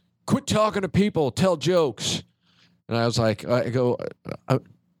 "Quit talking to people, tell jokes." And I was like, you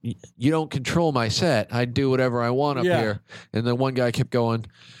don't control my set. I do whatever I want up here. And then one guy kept going,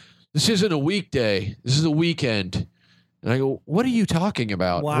 this isn't a weekday. This is a weekend. And I go, what are you talking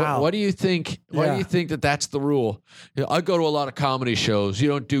about? Wow. What do you think? Why do you think that that's the rule? I go to a lot of comedy shows. You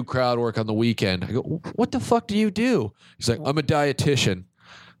don't do crowd work on the weekend. I go, what the fuck do you do? He's like, I'm a dietitian. I'm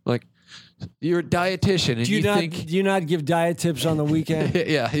like, you're a dietitian, and do you not give diet tips on the weekend?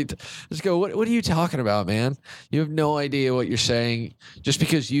 Yeah, let's go. What are you talking about, man? You have no idea what you're saying. Just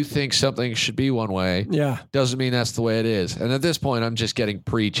because you think something should be one way, doesn't mean that's the way it is. And at this point, I'm just getting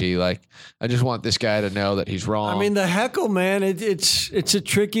preachy. Like, I just want this guy to know that he's wrong. I mean, the heckle, man, it's a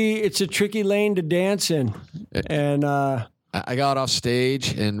tricky lane to dance in. And I got off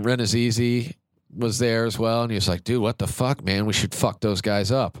stage, and Renazizi was there as well, and he was like, dude, what the fuck, man? We should fuck those guys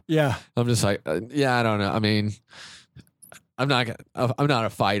up. Yeah. I'm just like, yeah, I don't know. I mean, I'm not a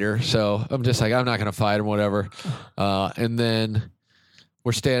fighter, so I'm just like, I'm not gonna fight him, whatever. And then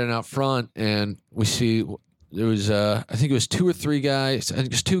we're standing out front, and we see there was I think it was 2 or 3 guys. I think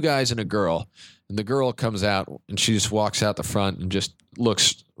it was 2 guys and a girl, and the girl comes out, and she just walks out the front and just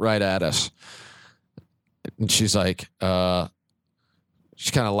looks right at us, and she's like,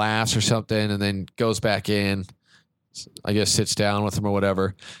 she kind of laughs or something, and then goes back in, I guess sits down with him or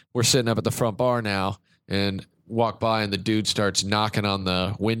whatever. We're sitting up at the front bar now, and walk by, and the dude starts knocking on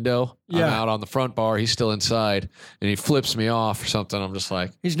the window. Yeah. I'm out on the front bar. He's still inside, and he flips me off or something. I'm just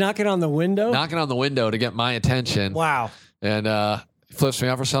like... He's knocking on the window? Knocking on the window to get my attention. Wow. And flips me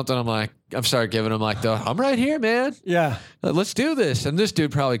off or something. I'm started giving him like I'm right here, man. Yeah. Let's do this. And this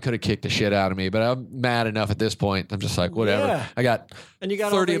dude probably could have kicked the shit out of me, but I'm mad enough at this point. I'm just like, whatever. Yeah. I got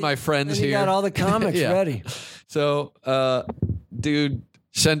 30 of my friends here. You got all the comics ready. So, dude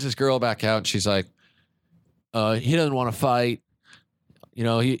sends his girl back out, and she's like, he doesn't want to fight. You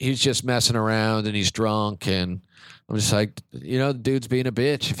know, he's just messing around, and he's drunk. And I'm just like, the dude's being a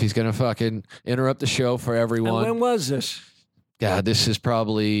bitch if he's going to fucking interrupt the show for everyone. And when was this? God, this is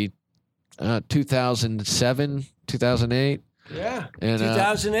probably 2007, 2008. Yeah, and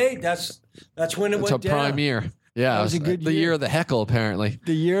 2008. That's when it went down. It's a prime year. Yeah, that was a good the year of the heckle, apparently.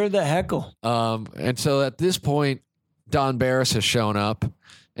 The year of the heckle. And so at this point, Don Barris has shown up,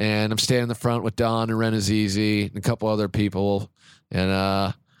 and I'm standing in the front with Don and Renazizi and a couple other people,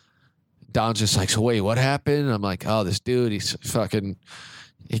 and Don's just like, so wait, what happened? And I'm like, oh, this dude,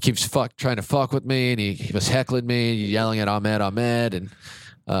 he keeps trying to fuck with me, and he was heckling me, yelling at Ahmed, and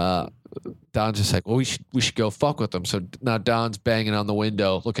Don's just like, well, we should go fuck with him. So now Don's banging on the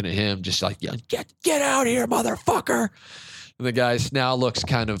window, looking at him, just like, get out here, motherfucker. And the guy now looks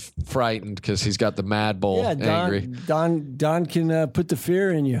kind of frightened because he's got the Mad Bull angry. Don can put the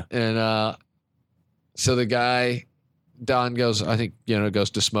fear in you. And so the guy, Don goes, I think, goes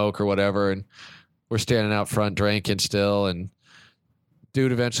to smoke or whatever, and we're standing out front drinking still, and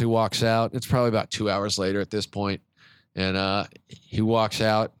dude eventually walks out. It's probably about 2 hours later at this point. And he walks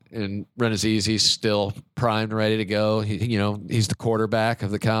out, and Renazizi's still primed, ready to go. He's the quarterback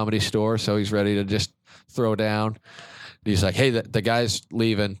of the Comedy Store, so he's ready to just throw down. He's like, hey, the guy's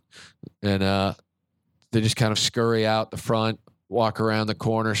leaving. And they just kind of scurry out the front, walk around the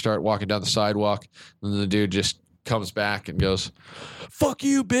corner, start walking down the sidewalk. And then the dude just comes back and goes, fuck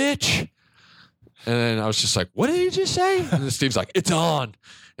you, bitch. And then I was just like, what did he just say? And then Steve's like, it's on.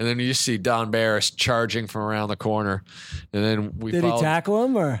 And then you just see Don Barris charging from around the corner. And then Did he tackle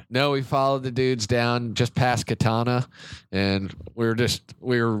him or? No, we followed the dudes down just past Katana, and we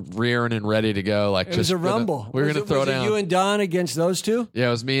were rearing and ready to go. Like, it was a rumble. We were going to throw down. You and Don against those two? Yeah,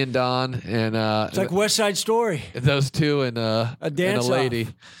 it was me and Don, and it's like West Side Story. Those two and a dance and a lady.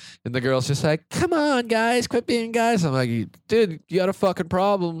 off. And the girl's just like, come on, guys, quit being guys. I'm like, dude, you got a fucking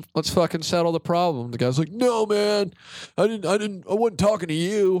problem. Let's fucking settle the problem. The guy's like, no, man, I wasn't talking to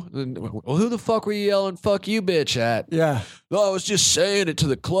you. And, well, who the fuck were you yelling, fuck you, bitch, at? Yeah. No, I was just saying it to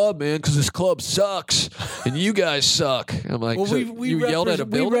the club, man, because this club sucks and you guys suck. I'm like, well, so we you yelled at a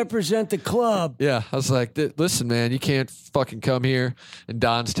building? We represent the club. Yeah. I was like, listen, man, you can't fucking come here. And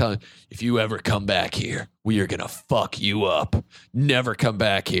Don's telling, if you ever come back here, we are going to fuck you up. Never come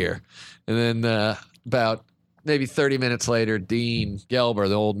back here. And then about maybe 30 minutes later, Dean Gelber,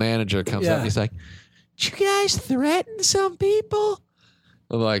 the old manager, comes up and he's like, did you guys threaten some people?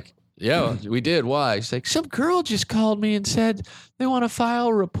 I'm like, yeah, we did. Why? He's like, some girl just called me and said they want to file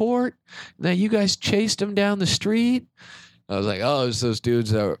a report that you guys chased them down the street. I was like, oh, it was those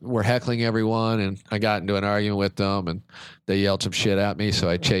dudes that were heckling everyone, and I got into an argument with them, and they yelled some shit at me, so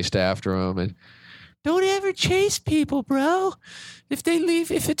I chased after them. And don't ever chase people, bro. If they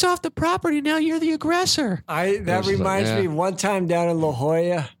leave, if it's off the property, now you're the aggressor. That reminds me, one time down in La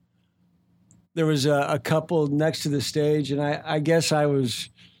Jolla, there was a couple next to the stage, and I guess I was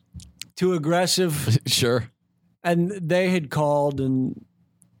too aggressive. Sure. And they had called and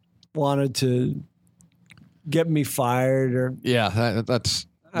wanted to get me fired, or that's.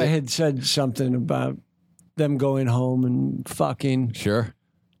 I had said something about them going home and fucking. Sure.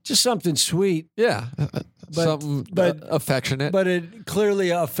 Just something sweet. Yeah. Something affectionate. But it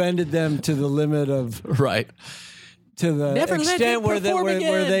clearly offended them to the limit of right. To the extent where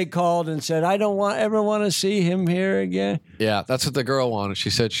they called and said, I don't ever want to see him here again. Yeah, that's what the girl wanted.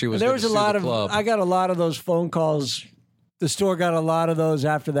 She said she was. There was a lot of. Club. I got a lot of those phone calls. The store got a lot of those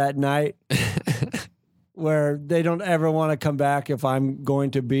after that night, where they don't ever want to come back if I'm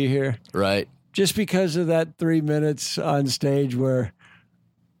going to be here. Right. Just because of that 3 minutes on stage where.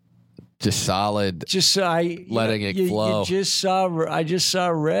 Just solid. Just letting it flow. I just saw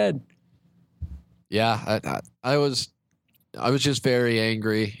red. Yeah, I was just very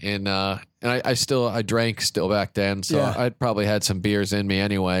angry, and I drank still back then, so I'd probably had some beers in me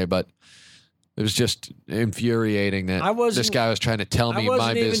anyway, but it was just infuriating that this guy was trying to tell me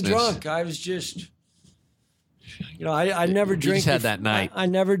my business. I wasn't even drunk. I was just, I never drink. You just had that night. I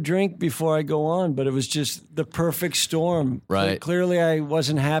never drink before I go on, but it was just the perfect storm. Right. But clearly, I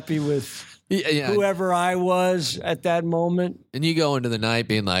wasn't happy with whoever I was at that moment. And you go into the night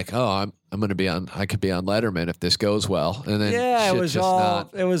being like, "Oh, I'm going to be on. I could be on Letterman if this goes well." And then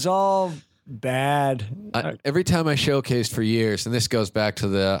it was all bad. Every time I showcased for years, and this goes back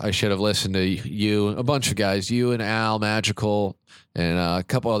to I should have listened to you, a bunch of guys, you and Al, Magical, and a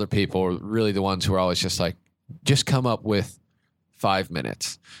couple other people were really the ones who were always just like, just come up with 5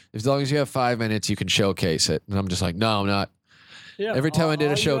 minutes. As long as you have 5 minutes, you can showcase it. And I'm just like, no, I'm not. Yeah, every time I did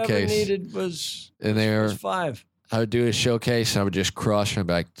a showcase, needed was 5. I would do a showcase, and I would just crush, and I'd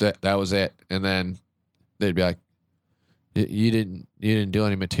be like, that was it. And then they'd be like, you didn't do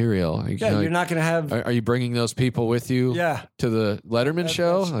any material. You're not going to have. Are you bringing those people with you? Yeah. To the Letterman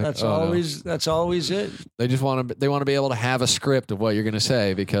show. That's always it. They want to be able to have a script of what you're going to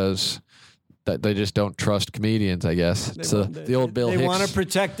say, because that they just don't trust comedians, I guess. The old Bill Hicks. They want to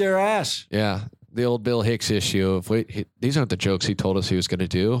protect their ass. Yeah. The old Bill Hicks issue of these aren't the jokes he told us he was going to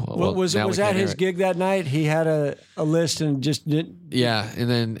do. Well, was that his gig that night? He had a list and just didn't. Yeah, and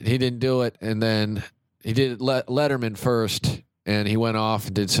then he didn't do it, and then he did Letterman first, and he went off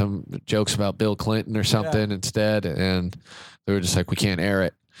and did some jokes about Bill Clinton or something instead, and they were just like, we can't air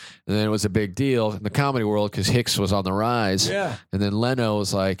it. And then it was a big deal in the comedy world because Hicks was on the rise. Yeah. And then Leno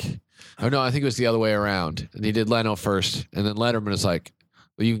was like, oh no, I think it was the other way around. And he did Leno first, and then Letterman was like,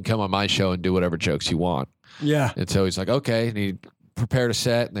 well, you can come on my show and do whatever jokes you want. Yeah. And so he's like, okay. And he prepared a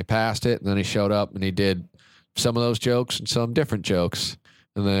set, and they passed it. And then he showed up, and he did some of those jokes and some different jokes.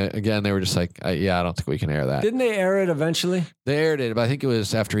 And then again, they were just like, I don't think we can air that. Didn't they air it eventually? They aired it, but I think it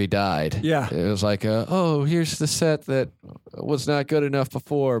was after he died. Yeah. It was like, here's the set that was not good enough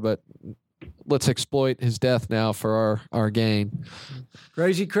before, but let's exploit his death now for our gain.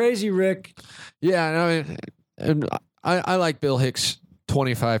 Crazy, Rick. Yeah, I mean, and I like Bill Hicks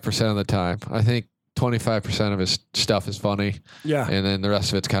 25% of the time. I think 25% of his stuff is funny. Yeah, and then the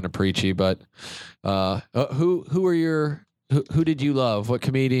rest of it's kind of preachy. But who did you love? What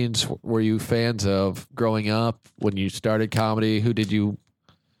comedians were you fans of growing up when you started comedy? Who did you?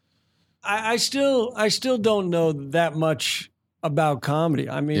 I still don't know that much about comedy.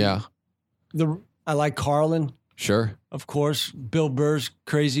 I mean, Yeah, I like Carlin, sure, of course. Bill Burr's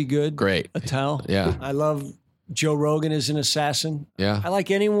crazy good. great. Attell. Yeah, I love Joe Rogan as an assassin. yeah, I like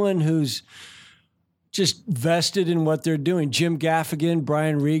anyone who's just vested in what they're doing. Jim Gaffigan,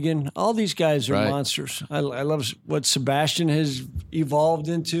 Brian Regan, all these guys are Right. monsters. I love what Sebastian has evolved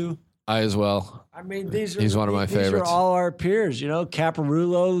into. I as well. I mean, he's one of my These favorites. are all our peers. You know,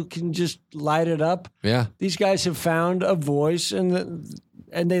 Caparulo can just light it up. Yeah, These guys have found a voice and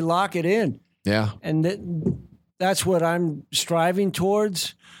they lock it in. yeah, And that's what I'm striving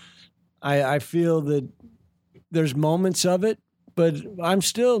towards. I feel that there's moments of it, but I'm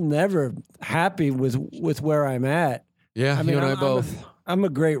still never happy with where I'm at. yeah. I mean, you and I both. I'm a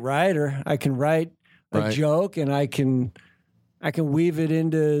great writer. I can write a Right. joke and I can weave it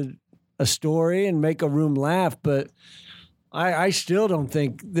into a story and make a room laugh, but I still don't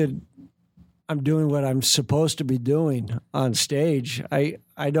think that I'm doing what I'm supposed to be doing on stage. I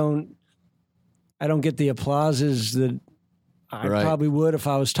don't get the applauses that I Right. probably would if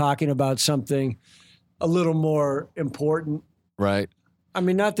I was talking about something a little more important. Right. I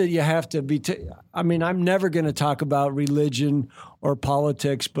mean, not that you have to be. I mean, I'm never going to talk about religion or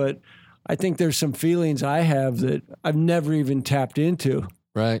politics, but I think there's some feelings I have that I've never even tapped into.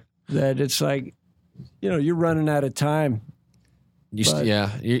 Right. That it's like, you're running out of time. But-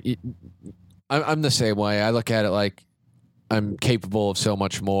 Yeah. I'm the same way. I look at it like I'm capable of so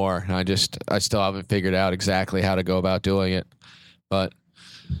much more. And I still haven't figured out exactly how to go about doing it. But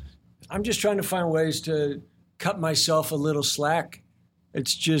I'm just trying to find ways to cut myself a little slack.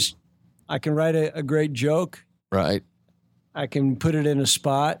 It's just, I can write a great joke. right. I can put it in a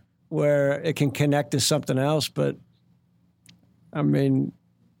spot where it can connect to something else. But I mean,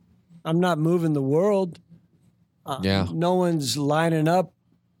 I'm not moving the world. Yeah. No one's lining up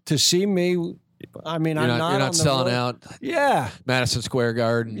to see me. I mean, You're I'm not, not you're on not the selling road. out Yeah. Madison Square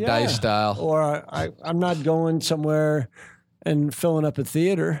Garden, Yeah. Dice style. Or I'm not going somewhere and filling up a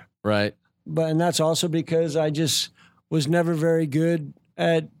theater. Right. And that's also because I just was never very good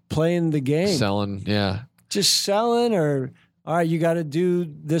at playing the game. Selling. Yeah. Just selling, or all right, you got to do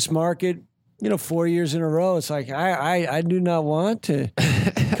this market, 4 years in a row. It's like I do not want to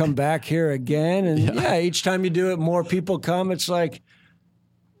come back here again. And yeah, each time you do it, more people come. It's like,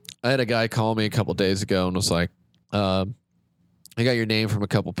 I had a guy call me a couple days ago and was like, I got your name from a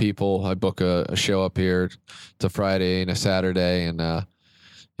couple people. I book a show up here. It's a Friday and a Saturday. And,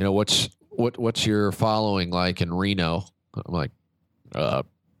 what's your following like in Reno? I'm like,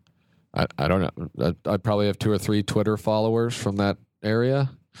 I don't know. I'd probably have 2 or 3 Twitter followers from that area.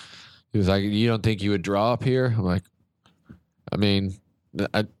 He was like, you don't think you would draw up here? I'm like, I mean,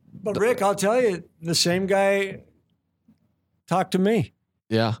 but Rick, I'll tell you, the same guy talked to me.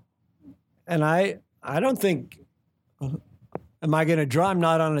 Yeah. And I don't think, am I going to draw? I'm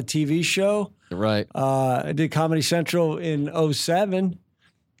not on a TV show. Right. I did Comedy Central in 2007.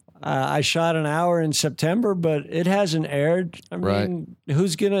 I shot an hour in September, but it hasn't aired. I mean,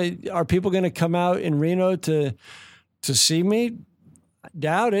 are people going to come out in Reno to see me?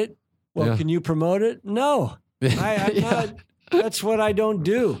 Doubt it. Well, Yeah. Can you promote it? No. I'm not. That's what I don't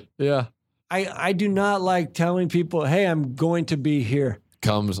do. Yeah. I do not like telling people, hey, I'm going to be here.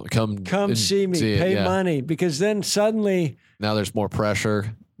 Come and See me, it, pay yeah. money, because then suddenly, Now there's more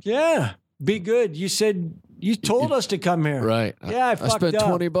pressure. yeah, be good. You said you told us to come here, Right. Yeah, I fucked spent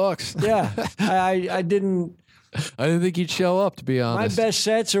up. $20. Yeah, I didn't. I didn't think you'd show up, to be My honest. best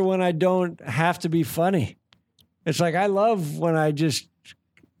sets are when I don't have to be funny. It's like I love when I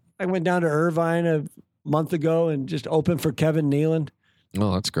went down to Irvine a month ago and just opened for Kevin Nealon.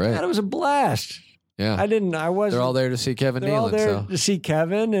 Oh, that's great. God, it was a blast. Yeah. I wasn't. They're all there to see Kevin They're all Nealon. there So to see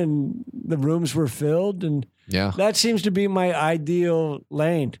Kevin, and the rooms were filled, and yeah. that seems to be my ideal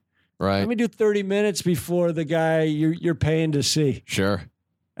lane. Right. Let me do 30 minutes before the guy you're paying to see, Sure.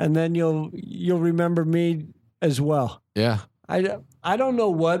 and then you'll remember me as well. Yeah. I don't know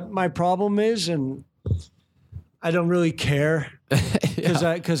what my problem is, and I don't really care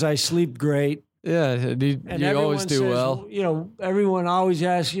because I sleep great. Yeah. And you always everyone do says, well. Everyone always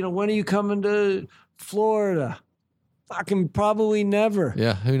asks, when are you coming to Florida? Fucking probably never.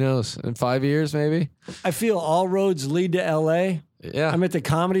 Yeah, who knows? In 5 years, maybe? I feel all roads lead to LA. Yeah. I'm at the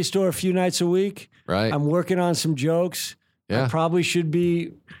Comedy Store a few nights a week. Right. I'm working on some jokes. Yeah. I probably should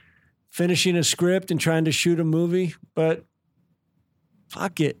be finishing a script and trying to shoot a movie, but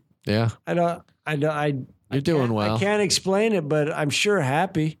fuck it. Yeah. You're doing well. I can't explain it, but I'm sure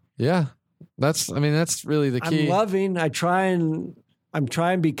happy. Yeah. That's really the key. I'm loving. I'm trying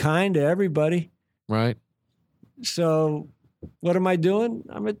to be kind to everybody. Right. So what am I doing?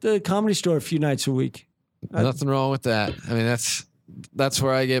 I'm at the Comedy Store a few nights a week. Nothing wrong with that. I mean, that's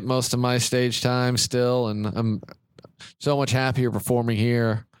where I get most of my stage time still, and I'm so much happier performing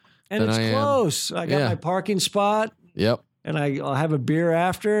here. And it's close. I got my parking spot. Yep. And I'll have a beer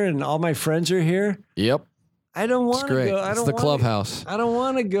after, and all my friends are here. Yep. I don't want to go. It's the clubhouse. I don't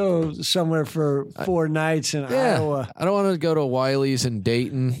want to go somewhere for 4 nights in Iowa. I don't want to go to Wiley's in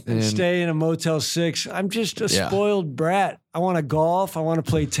Dayton and stay in a Motel 6. I'm just a spoiled brat. I want to golf. I want to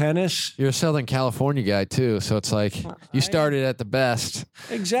play tennis. You're a Southern California guy too, so it's like you started at the best.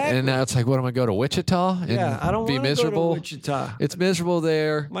 Exactly. And now it's like, what am I go to Wichita? And I don't be want to miserable. go to Wichita. It's miserable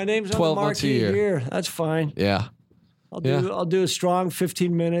there. My name's 12 on the months a marquee year. here. That's fine. Yeah. I'll do a strong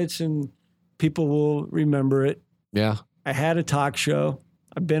 15 minutes, and people will remember it. Yeah. I had a talk show.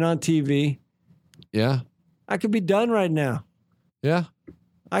 I've been on TV. Yeah. I could be done right now. Yeah.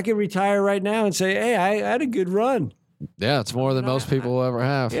 I could retire right now and say, hey, I had a good run. Yeah, it's more than most people will ever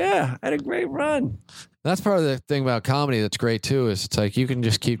have. Yeah, I had a great run. That's part of the thing about comedy that's great too, is it's like you can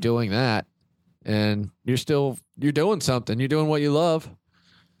just keep doing that and you're doing something. You're doing what you love.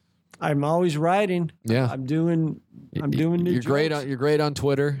 I'm always writing. Yeah. I'm doing new You're jokes. You're great on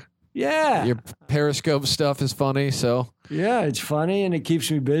Twitter. Yeah. Your Periscope stuff is funny, so yeah, it's funny and it keeps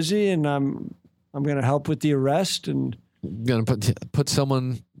me busy, and I'm going to help with the arrest, and gonna put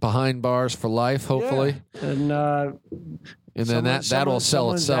someone behind bars for life, hopefully. Yeah. And then that'll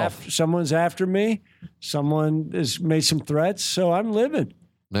sell itself. Someone's after me. Someone has made some threats, so I'm living.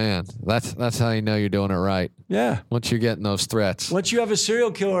 Man, that's how you know you're doing it right. Yeah. Once you're getting those threats. Once you have a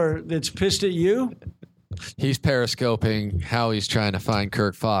serial killer that's pissed at you. He's periscoping how he's trying to find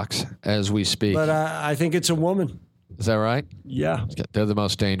Kirk Fox as we speak. But I think it's a woman. Is that right? Yeah. They're the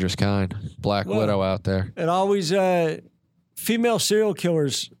most dangerous kind. Black Widow out there. It always, female serial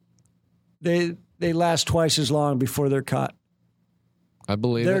killers, they last twice as long before they're caught. I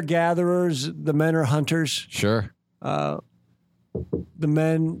believe they're gatherers. The men are hunters. Sure. The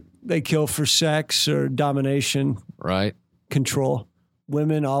men, they kill for sex or domination. Right. Control.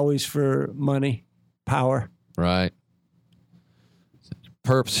 Women always for money, power. Right.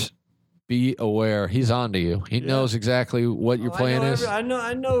 Perps, be aware. He's on to you. He knows exactly what your plan is. I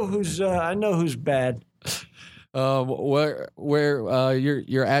know who's bad. You're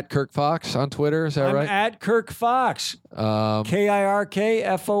at Kirk Fox on Twitter, is that right? I'm at Kirk Fox. KIRKFOX.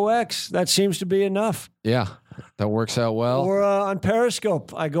 That seems to be enough. Yeah, that works out well. Or on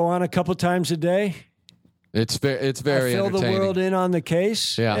Periscope. I go on a couple times a day. It's very I fill the entertaining. world in on the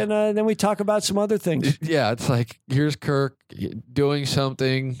case, yeah. And then we talk about some other things. Yeah, it's like, here's Kirk doing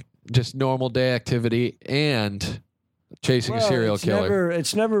something, just normal day activity, and chasing a serial killer.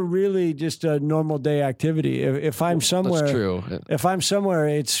 It's never really just a normal day activity. If I'm somewhere, that's true. If I'm somewhere,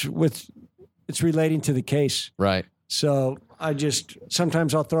 it's relating to the case. Right. So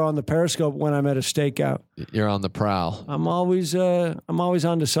sometimes I'll throw on the Periscope when I'm at a stakeout. You're on the prowl. I'm always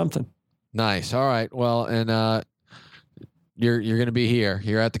onto something. Nice. All right. Well, and you're going to be here.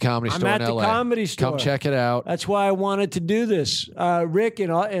 You're at the Comedy Store in LA. I'm at the Comedy Store. Come check it out. That's why I wanted to do this. Rick, in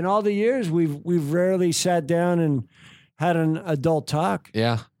all the years, we've rarely sat down and had an adult talk.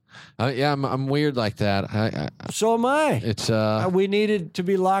 Yeah. I'm weird like that. So am I. It's we needed to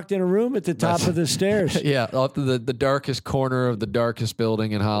be locked in a room at the top of the stairs. Yeah, up to the darkest corner of the darkest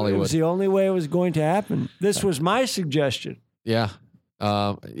building in Hollywood. It was the only way it was going to happen. This was my suggestion. Yeah.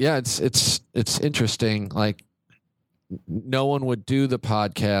 It's interesting. Like, no one would do the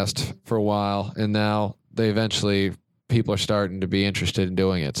podcast for a while, and now people are starting to be interested in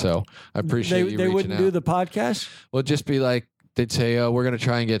doing it. So I appreciate you. They wouldn't out. do the podcast. Well, just be like, they'd say, "Oh, we're going to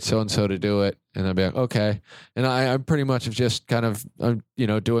try and get so and so to do it," and I'd be like, "Okay." And I'm pretty much just kind of,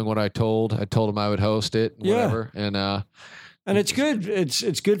 doing what I told. I told them I would host it, and whatever, and it's good.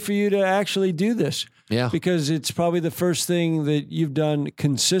 It's good for you to actually do this. Yeah. Because it's probably the first thing that you've done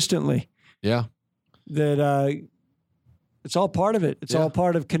consistently. Yeah. That it's all part of it. It's all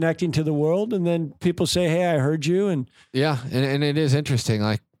part of connecting to the world. And then people say, hey, I heard you. And yeah. And it is interesting.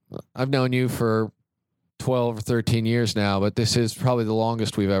 Like, I've known you for 12 or 13 years now, but this is probably the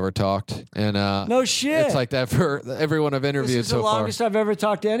longest we've ever talked. And no shit. It's like that for everyone I've interviewed so far. This is the longest I've ever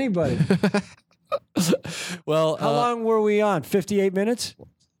talked to anybody. Well, How long were we on? 58 minutes?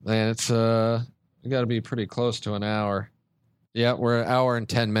 man, it's we got to be pretty close to an hour. Yeah, we're an hour and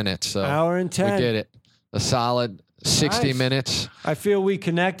 10 minutes. So Hour and 10. we did it. A solid 60 Nice. minutes. I feel we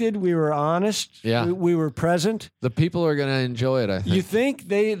connected. We were honest. Yeah. We were present. The people are going to enjoy it, I think. You think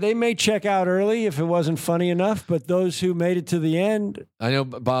they may check out early if it wasn't funny enough, but those who made it to the end, I know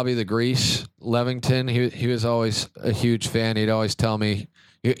Bobby the Grease Levington. He was always a huge fan. He'd always tell me,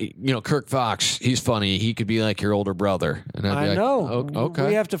 you know, Kirk Fox, he's funny. He could be like your older brother. And I'd be I like, know. Okay.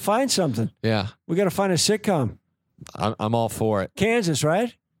 We have to find something. Yeah. We got to find a sitcom. I'm all for it. Kansas,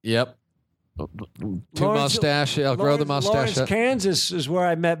 right? Yep. Two mustache. I'll grow the mustache. Lawrence, Kansas is where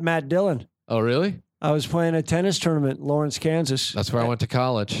I met Matt Dillon. Oh, really? I was playing a tennis tournament in Lawrence, Kansas. That's where I went to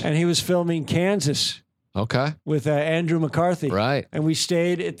college. And he was filming Kansas Okay. with Andrew McCarthy. Right. And we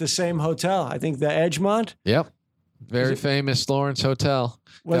stayed at the same hotel. I think the Edgemont. Yep. Very famous Lawrence Hotel.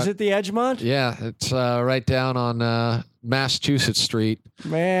 Was it the Edgemont? Yeah. It's right down on Massachusetts Street.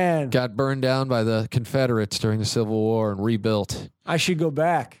 Man, Got burned down by the Confederates during the Civil War and rebuilt. I should go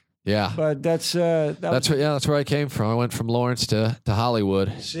back. Yeah. But that's That's where I came from. I went from Lawrence to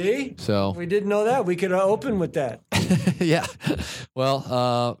Hollywood. See? So We didn't know that. We could open with that. yeah.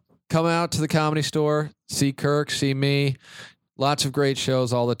 Well, come out to the Comedy Store, see Kirk, see me. Lots of great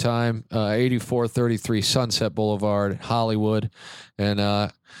shows all the time. 8433 Sunset Boulevard, Hollywood. And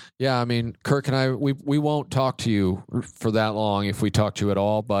yeah, I mean, Kirk and I, we won't talk to you for that long if we talk to you at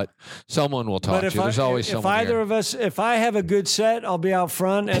all, but someone will talk to you. There's always someone If either here. of us, if I have a good set, I'll be out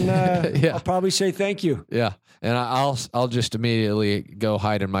front and Yeah. I'll probably say thank you. Yeah. And I'll just immediately go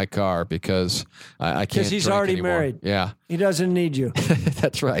hide in my car because I can't. Because he's drink already anymore. married. Yeah. He doesn't need you.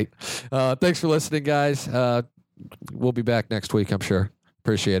 That's right. Thanks for listening, guys. We'll be back next week, I'm sure.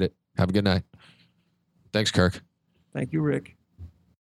 Appreciate it. Have a good night. Thanks, Kirk. Thank you, Rick.